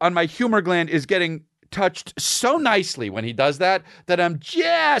tip on my humor gland is getting touched so nicely when he does that I'm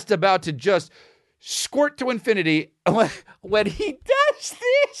just about to just squirt to infinity when he does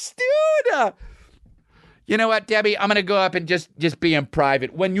this, dude. You know what, Debbie? I'm going to go up and just be in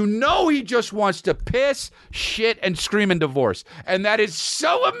private. When he just wants to piss, shit, and scream in divorce. And that is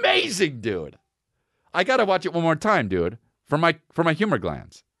so amazing, dude. I got to watch it one more time, dude. For my humor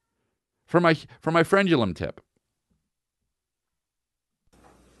glands. For my frenulum tip.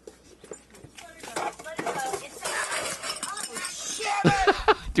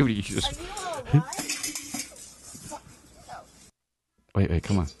 Dude, you just... Are you all right? Wait,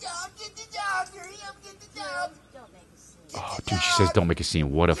 come on. Get the dog! Hurry up! Get the dog! Don't make a scene. Oh, dude, she says don't make a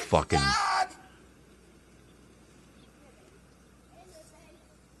scene. What a fucking... Dog!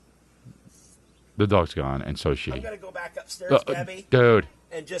 The dog's gone, and so is she. I'm going to go back upstairs, Debbie, Dude.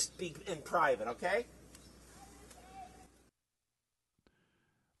 and just be in private, okay?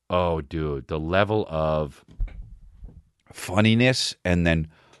 Oh, dude, the level of funniness and then...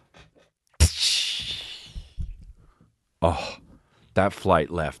 Oh, that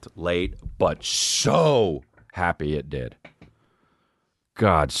flight left late, but so happy it did.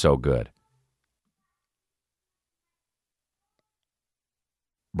 God, so good.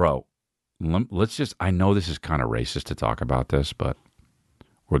 Bro, let's just... I know this is kind of racist to talk about this, but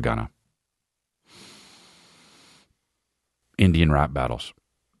we're gonna. Indian rap battles.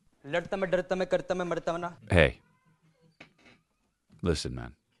 Hey, listen,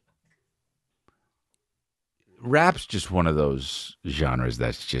 man. Rap's just one of those genres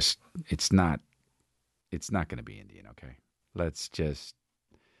that's just, it's not going to be Indian, okay? Let's just,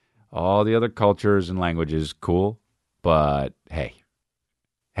 all the other cultures and languages, cool, but hey.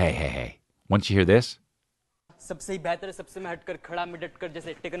 Once you hear this,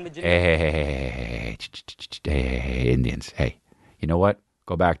 hey, Indians, hey, you know what?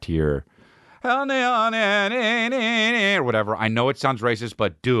 Go back to your, or whatever. I know it sounds racist,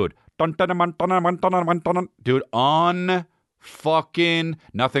 but dude, on Fucking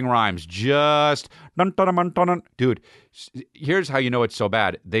nothing rhymes. Just dude. Here's how you know it's so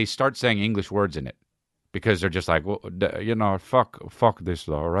bad. They start saying English words in it because they're just like, well, fuck this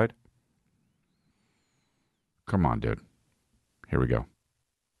though, right? Come on, dude. Here we go.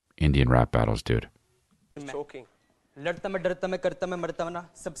 Indian rap battles, dude. Choking. लड़ता मैं डरता मैं करता मैं मरता मैं ना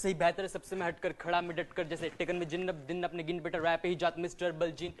सबसे ही बेहतर है सबसे मैं हटकर खड़ा मैं डटकर जैसे टेकन में जिन दिन अपने गिन बेटा रैप ही जात मिस्टर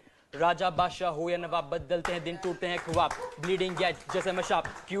बलजीन राजा बादशाह हो या नवाब बदलते हैं दिन टूटते हैं ख्वाब ब्लीडिंग गैज जैसे मशाप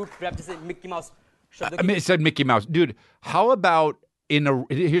क्यूट रैप जैसे Mickey mouse I mean, it said Mickey Mouse. Dude, how about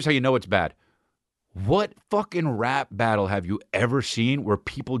here's how you know it's bad. What fucking rap battle have you ever seen where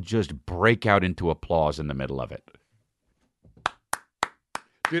people just break out into applause in the middle of it?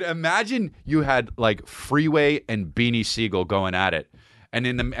 Dude, imagine you had like Freeway and Beanie Siegel going at it, and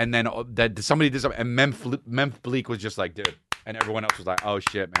then that somebody did something, and Memf Bleak was just like, dude, and everyone else was like, oh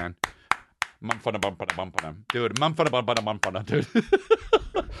shit, man, dude, dude,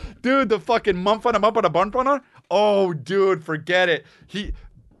 dude, the fucking oh, dude, forget it. He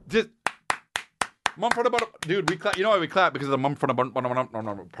just dude, we clap. You know why we clap? Because of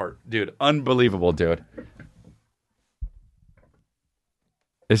the part, dude. Unbelievable, dude.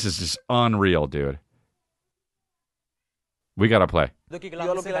 This is just unreal, dude. We gotta play.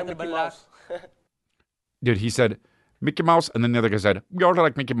 Dude, he said Mickey Mouse, and then the other guy said, "You're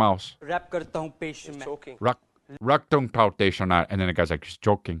like Mickey Mouse." Choking. Rock don't foundation, and then the guy's like, just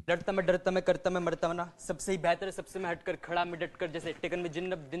joking. लड़ता मैं डरता मैं करता मैं मरता मैं ना सबसे ही बेहतर है सबसे मैं हटकर खड़ा मैं डटकर जैसे टेकन में जिन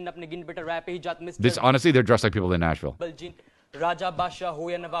दिन अपने गिन बेटा रैप ही जात mister This honestly, they're dressed like people in Nashville. बलजीन राजा बादशाह हो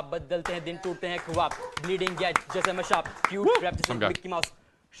या नवाब बदलते हैं दिन टूटते हैं ख्वाब ब्लीडिंग गैज जैसे मशाप क्यूट रैप जैसे मिक्की माउस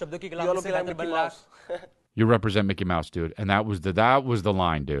शब्दों की कलाम से बेहतर बल्ला You represent Mickey Mouse, dude, and that was the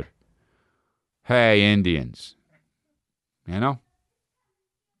line, dude. Hey, Indians, you know,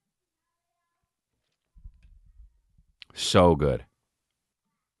 so good.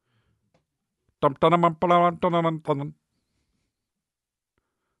 Come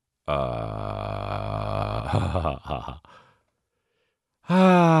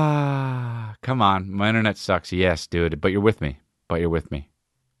on, my internet sucks. Yes, dude, but you're with me.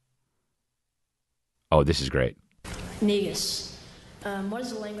 Oh, this is great. Negus. What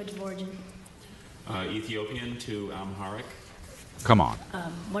is the language of origin? Ethiopian to Amharic. Come on.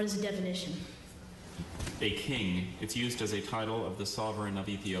 What is the definition? A king. It's used as a title of the sovereign of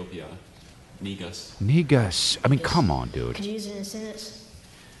Ethiopia. Negus. Negus. I mean, come on, dude. Could you use it in a sentence?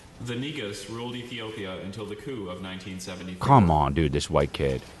 The Negus ruled Ethiopia until the coup of 1974. Come on, dude, this white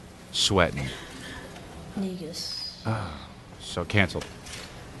kid. Sweating. Negus. So canceled.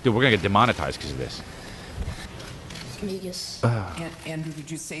 Dude, we're going to get demonetized because of this. Negus. Andrew, did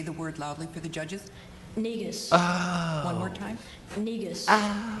you say the word loudly for the judges? Negus. One more time. Negus.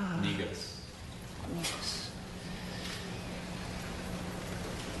 Negus. Negus.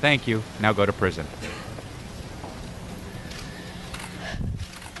 Thank you. Now go to prison.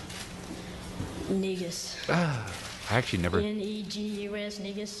 Negus. I actually never... Negus.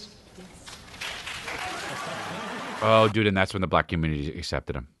 Negus. Oh, dude, and that's when the black community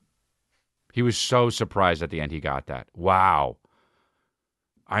accepted him. He was so surprised at the end he got that. Wow.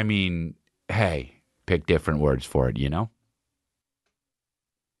 I mean, hey, pick different words for it, you know?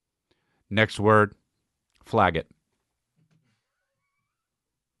 Next word, flag it.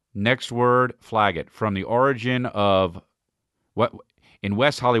 Next word, flag it. From the origin of what in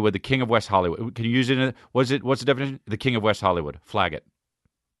West Hollywood, the king of West Hollywood. Can you use it? What's the definition? The king of West Hollywood. Flag it.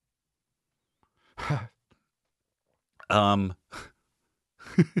 Man.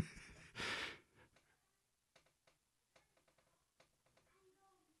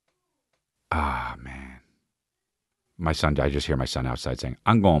 My son, I just hear my son outside saying,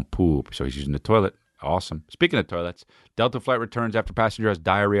 I'm going poop. So he's using the toilet. Awesome. Speaking of toilets, Delta flight returns after passenger has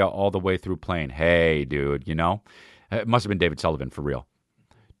diarrhea all the way through plane. Hey, dude, you know? It must have been David Sullivan for real.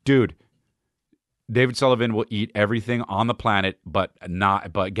 Dude, David Sullivan will eat everything on the planet, but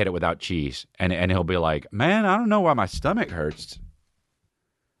get it without cheese. And he'll be like, man, I don't know why my stomach hurts.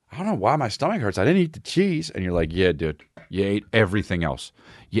 I don't know why my stomach hurts. I didn't eat the cheese. And you're like, yeah, dude, you ate everything else.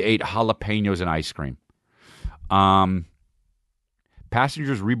 You ate jalapenos and ice cream.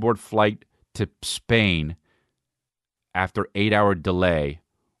 Passengers reboard flight to Spain after 8-hour delay,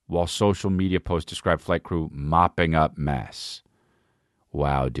 while social media posts describe flight crew mopping up mess.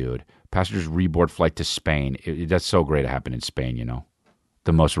 Wow, dude. Passengers reboard flight to Spain. That's so great to happen in Spain, you know.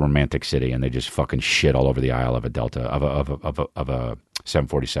 The most romantic city, and they just fucking shit all over the aisle of a Delta, of a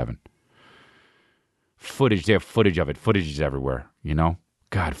 747. Footage, they have footage of it. Footage is everywhere, you know?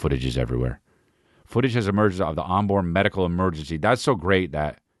 God, footage is everywhere. Footage has emerged of the onboard medical emergency. That's so great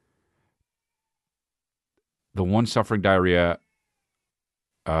that the one suffering diarrhea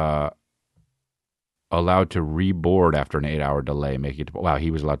allowed to reboard after an 8-hour delay, making it. Wow,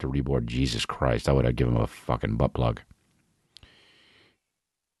 he was allowed to reboard. Jesus Christ, I would have given him a fucking butt plug.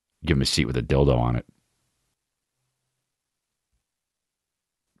 Give him a seat with a dildo on it.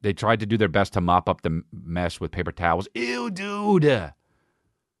 They tried to do their best to mop up the mess with paper towels. Ew, dude.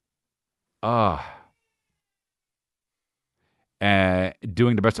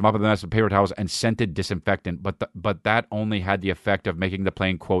 Doing the best to mop up the mess with paper towels and scented disinfectant, but that only had the effect of making the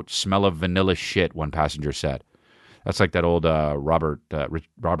plane, quote, smell of vanilla shit, one passenger said. That's like that old Robert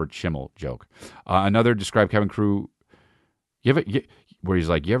Schimmel joke. Another described cabin crew, where he's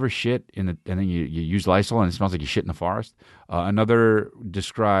like, you ever shit and then you use Lysol and it smells like you shit in the forest? Another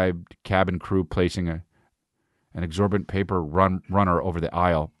described cabin crew placing an exorbitant paper runner over the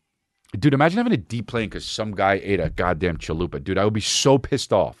aisle. Dude, imagine having a deplane because some guy ate a goddamn chalupa. Dude, I would be so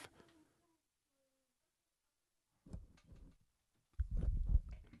pissed off.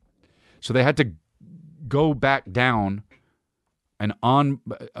 So they had to go back down and on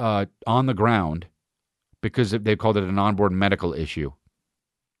the ground because they called it an onboard medical issue.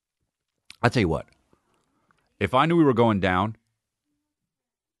 I'll tell you what. If I knew we were going down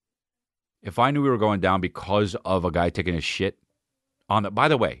because of a guy taking a shit on the... By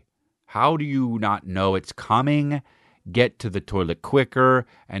the way, how do you not know it's coming? Get to the toilet quicker,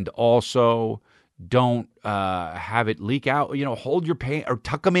 and also don't have it leak out. You know, hold your pants or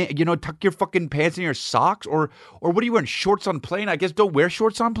tuck them in. You know, tuck your fucking pants in your socks, or what are you wearing? Shorts on plane? I guess don't wear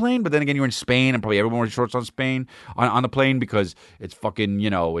shorts on plane. But then again, you're in Spain, and probably everyone wears shorts on the plane because it's fucking, you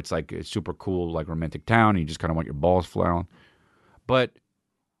know, it's like a super cool, like romantic town, and you just kind of want your balls flailing. But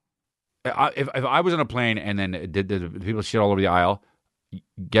if I was on a plane and then did the people shit all over the aisle.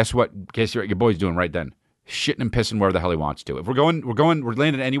 Guess what? Guess your boy's doing right then. Shitting and pissing wherever the hell he wants to. If we're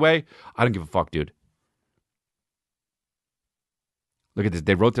landing anyway, I don't give a fuck, dude. Look at this.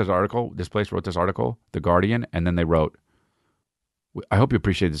 They wrote this article. This place wrote this article, The Guardian, and then they wrote, I hope you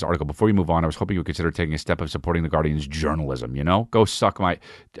appreciate this article. Before you move on, I was hoping you would consider taking a step of supporting The Guardian's journalism, you know? Go suck my...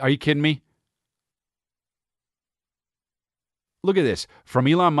 Are you kidding me? Look at this. From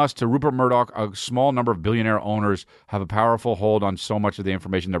Elon Musk to Rupert Murdoch, a small number of billionaire owners have a powerful hold on so much of the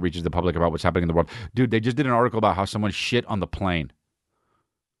information that reaches the public about what's happening in the world. Dude, they just did an article about how someone shit on the plane.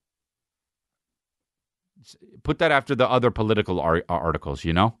 Put that after the other political articles,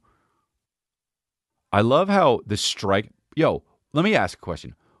 you know? I love how the strike... Yo, let me ask a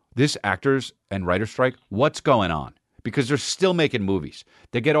question. This actors and writers strike, what's going on? Because they're still making movies.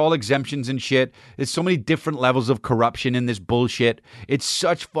 They get all exemptions and shit. There's so many different levels of corruption in this bullshit. It's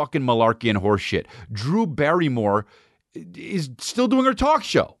such fucking malarkey and horse shit. Drew Barrymore is still doing her talk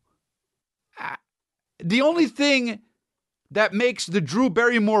show. The only thing that makes the Drew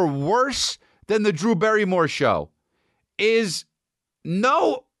Barrymore worse than the Drew Barrymore show is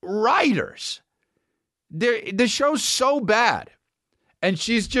no writers. The show's so bad. And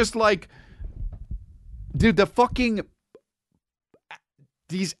she's just like... Dude,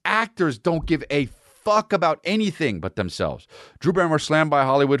 these actors don't give a fuck about anything but themselves. Drew Barrymore slammed by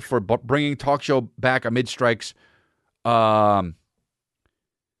Hollywood for bringing talk show back amid strikes. Drew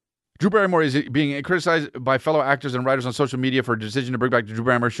Barrymore is being criticized by fellow actors and writers on social media for a decision to bring back the Drew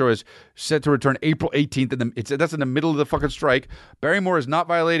Barrymore show is set to return April 18th. That's in the middle of the fucking strike. Barrymore is not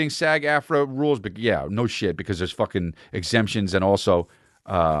violating SAG-AFTRA rules, but yeah, no shit, because there's fucking exemptions and also...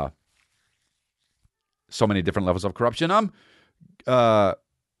 so many different levels of corruption.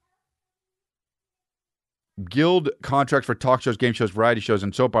 Guild contracts for talk shows, game shows, variety shows,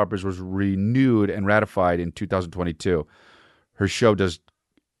 and soap operas was renewed and ratified in 2022. Her show does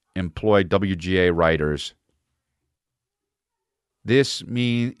employ WGA writers. This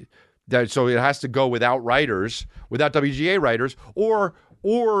means that so it has to go without writers, without WGA writers, or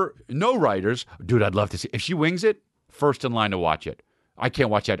no writers. Dude, I'd love to see if she wings it. First in line to watch it. I can't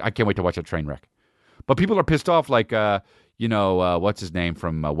watch that. I can't wait to watch that train wreck. But people are pissed off, like, what's his name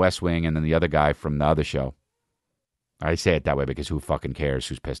from West Wing and then the other guy from the other show. I say it that way because who fucking cares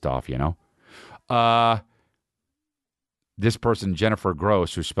who's pissed off, you know? This person, Jennifer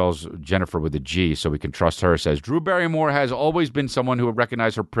Gross, who spells Jennifer with a G so we can trust her, says, Drew Barrymore has always been someone who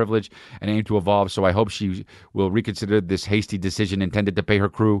recognized her privilege and aimed to evolve, so I hope she will reconsider this hasty decision intended to pay her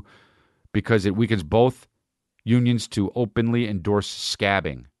crew because it weakens both unions to openly endorse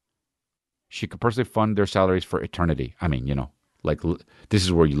scabbing. She could personally fund their salaries for eternity. I mean, you know, like, this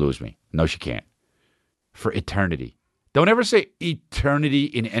is where you lose me. No, she can't. For eternity. Don't ever say eternity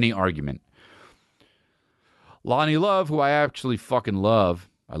in any argument. Lonnie Love, who I actually fucking love.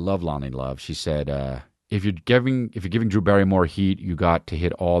 I love Lonnie Love. She said, if you're giving Drew Barrymore heat, you got to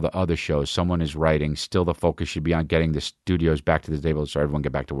hit all the other shows. Someone is writing. Still, the focus should be on getting the studios back to the table so everyone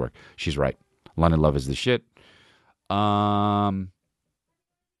get back to work. She's right. London Love is the shit. Adam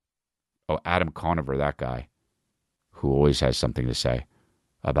Conover, that guy who always has something to say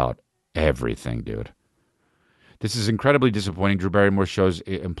about everything, dude. This is incredibly disappointing. Drew Barrymore shows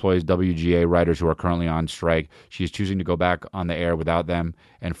employs WGA writers who are currently on strike. She is choosing to go back on the air without them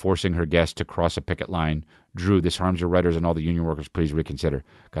and forcing her guests to cross a picket line. Drew, this harms your writers and all the union workers. Please reconsider.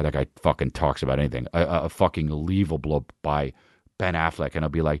 God, that guy fucking talks about anything. A fucking leave will blow up by Ben Affleck, and he'll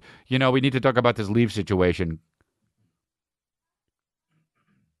be like, we need to talk about this leave situation.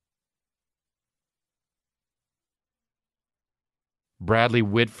 Bradley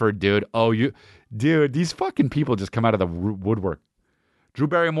Whitford, dude. Dude, these fucking people just come out of the woodwork. Drew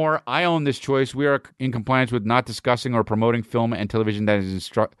Barrymore, I own this choice. We are in compliance with not discussing or promoting film and television that is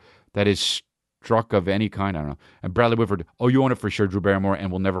struck of any kind. I don't know. And Bradley Whitford, you own it for sure, Drew Barrymore,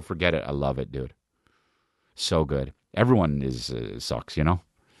 and we'll never forget it. I love it, dude. So good. Everyone sucks,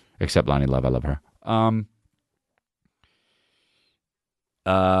 except Lonnie Love. I love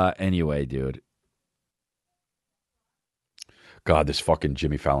her. Anyway, dude. God, this fucking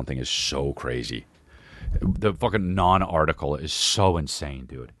Jimmy Fallon thing is so crazy. The fucking non-article is so insane,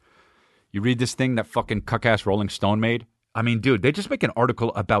 dude. You read this thing that fucking cuck-ass Rolling Stone made? I mean, dude, they just make an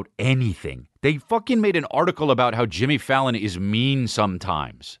article about anything. They fucking made an article about how Jimmy Fallon is mean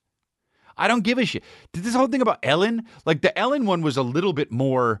sometimes. I don't give a shit. Did this whole thing about Ellen? Like, the Ellen one was a little bit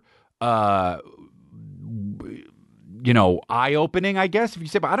more, eye-opening, I guess, if you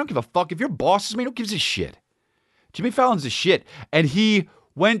say, but I don't give a fuck. If your boss is mean, who gives a shit? Jimmy Fallon's the shit, and he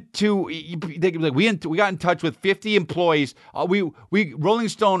went to we got in touch with 50 employees. We Rolling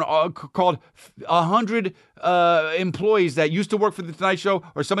Stone called 100 employees that used to work for the Tonight Show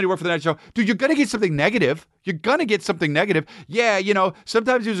or somebody worked for the Tonight Show. Dude, you're gonna get something negative. You're gonna get something negative. Yeah,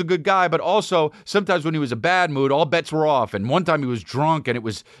 sometimes he was a good guy, but also sometimes when he was in a bad mood, all bets were off. And one time he was drunk, and it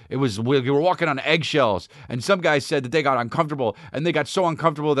was we were walking on eggshells. And some guys said that they got uncomfortable, and they got so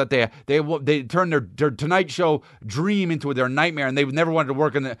uncomfortable that they turned their Tonight Show dream into their nightmare, and they never wanted to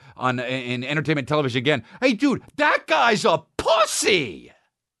work in entertainment television again. Hey, dude, that guy's a pussy.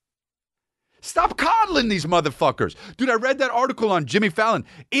 Stop coddling these motherfuckers. Dude, I read that article on Jimmy Fallon.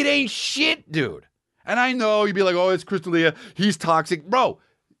 It ain't shit, dude. And I know you'd be like, it's Crystalia. He's toxic. Bro,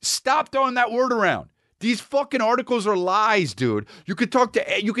 stop throwing that word around. These fucking articles are lies, dude.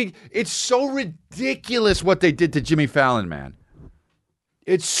 It's so ridiculous what they did to Jimmy Fallon, man.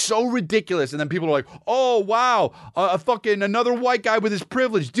 It's so ridiculous. And then people are like, oh, wow, fucking another white guy with his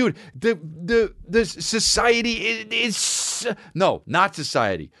privilege. Dude, the society is no, not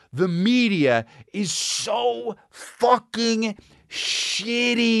society. The media is so fucking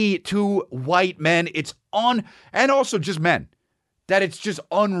shitty to white men. And also just men, that it's just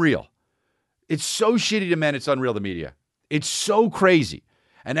unreal. It's so shitty to men, it's unreal, the media. It's so crazy.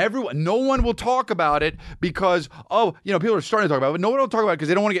 And no one will talk about it because, people are starting to talk about it, but no one will talk about it because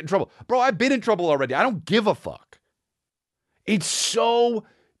they don't want to get in trouble. Bro, I've been in trouble already. I don't give a fuck. It's so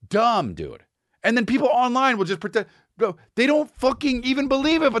dumb, dude. And then people online will just pretend, bro, they don't fucking even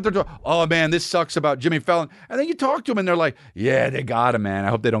believe it, but they're talking, oh man, this sucks about Jimmy Fallon. And then you talk to them and they're like, yeah, they got him, man. I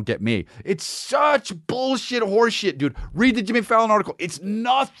hope they don't get me. It's such bullshit horseshit, dude. Read the Jimmy Fallon article. It's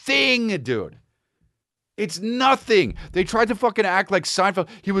nothing, dude. It's nothing. They tried to fucking act like Seinfeld.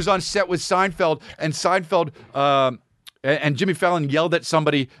 He was on set with Seinfeld, and Seinfeld and Jimmy Fallon yelled at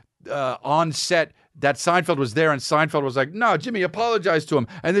somebody on set that Seinfeld was there, and Seinfeld was like, no, Jimmy, apologize to him.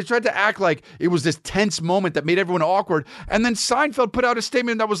 And they tried to act like it was this tense moment that made everyone awkward. And then Seinfeld put out a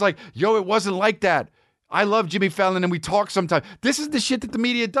statement that was like, yo, it wasn't like that. I love Jimmy Fallon, and we talk sometimes. This is the shit that the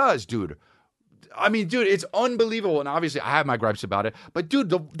media does, dude. I mean, dude, it's unbelievable. And obviously, I have my gripes about it. But, dude,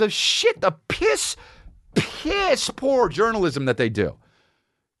 the shit, the piss poor journalism that they do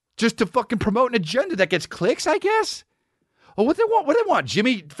just to fucking promote an agenda that gets clicks, I guess. Oh, what they want?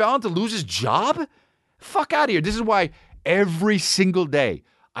 Jimmy Fallon to lose his job? Fuck out of here. This is why every single day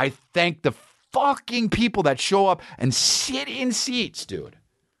I thank the fucking people that show up and sit in seats, dude.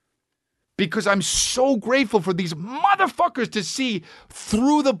 Because I'm so grateful for these motherfuckers to see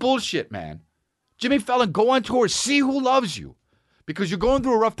through the bullshit, man. Jimmy Fallon, go on tour, see who loves you. Because you're going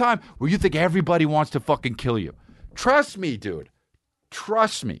through a rough time where you think everybody wants to fucking kill you. Trust me, dude.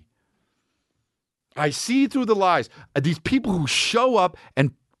 Trust me. I see through the lies. These people who show up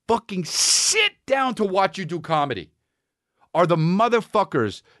and fucking sit down to watch you do comedy are the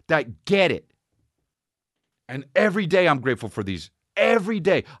motherfuckers that get it. And every day I'm grateful for these. Every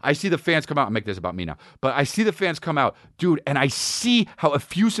day. I see the fans come out. I'll make this about me now. But I see the fans come out, dude, and I see how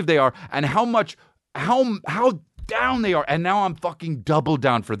effusive they are and how much how down they are. And now I'm fucking double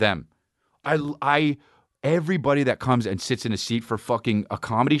down for them. Everybody that comes and sits in a seat for fucking a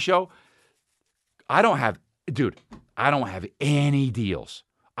comedy show, I don't have any deals.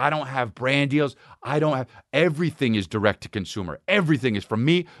 I don't have brand deals. Everything is direct to consumer. Everything is from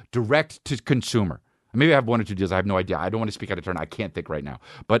me, direct to consumer. Maybe I have 1 or 2 deals. I have no idea. I don't want to speak out of turn. I can't think right now.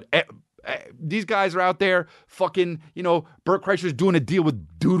 But these guys are out there fucking, Bert Kreischer's doing a deal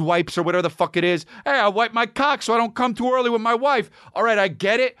with Dude Wipes or whatever the fuck it is. Hey, I wipe my cock so I don't come too early with my wife. All right, I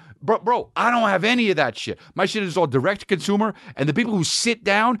get it. Bro, I don't have any of that shit. My shit is all direct to consumer, and the people who sit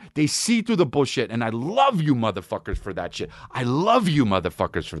down, they see through the bullshit, and I love you motherfuckers for that shit. I love you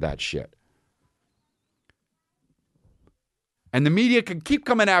motherfuckers for that shit. And the media can keep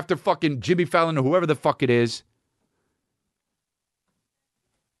coming after fucking Jimmy Fallon or whoever the fuck it is.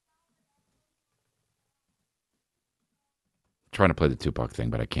 I'm trying to play the Tupac thing,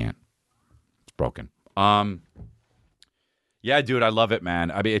 but I can't. It's broken. Yeah, dude, I love it,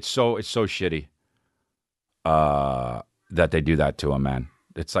 man. I mean, it's so shitty that they do that to him, man.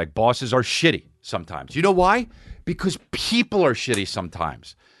 It's like bosses are shitty sometimes. You know why? Because people are shitty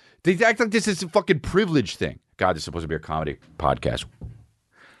sometimes. They act like this is a fucking privilege thing. God, this is supposed to be a comedy podcast.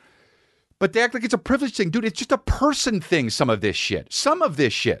 But they act like it's a privilege thing. Dude, it's just a person thing, some of this shit. Some of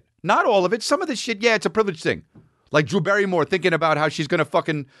this shit. Not all of it. Some of this shit, yeah, it's a privilege thing. Like Drew Barrymore thinking about how she's going to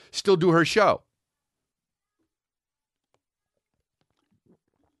fucking still do her show.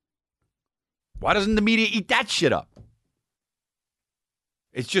 Why doesn't the media eat that shit up?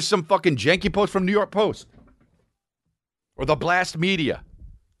 It's just some fucking janky post from New York Post. Or the Blast Media.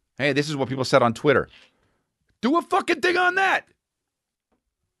 Hey, this is what people said on Twitter. Do a fucking thing on that.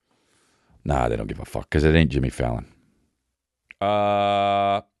 Nah, they don't give a fuck because it ain't Jimmy Fallon.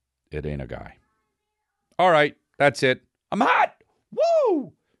 It ain't a guy. All right, that's it. I'm hot.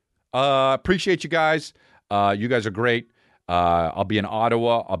 Woo! Appreciate you guys. You guys are great. I'll be in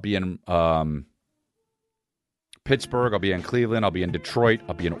Ottawa. I'll be in Pittsburgh. I'll be in Cleveland. I'll be in Detroit.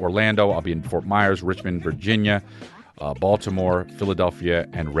 I'll be in Orlando. I'll be in Fort Myers, Richmond, Virginia, Baltimore, Philadelphia,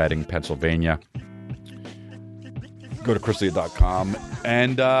 and Reading, Pennsylvania. Go to chrisleah.com.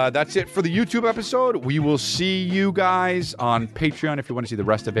 And that's it for the YouTube episode. We will see you guys on Patreon if you want to see the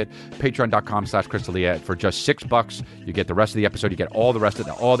rest of it. Patreon.com/chrisleah. For just $6, you get the rest of the episode. You get all the rest of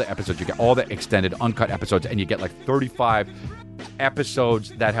all the episodes. You get all the extended, uncut episodes. And you get like 35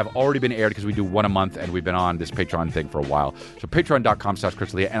 episodes that have already been aired because we do one a month. And we've been on this Patreon thing for a while. So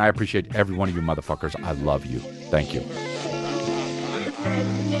patreon.com/chrisleah. And I appreciate every one of you motherfuckers. I love you. Thank you.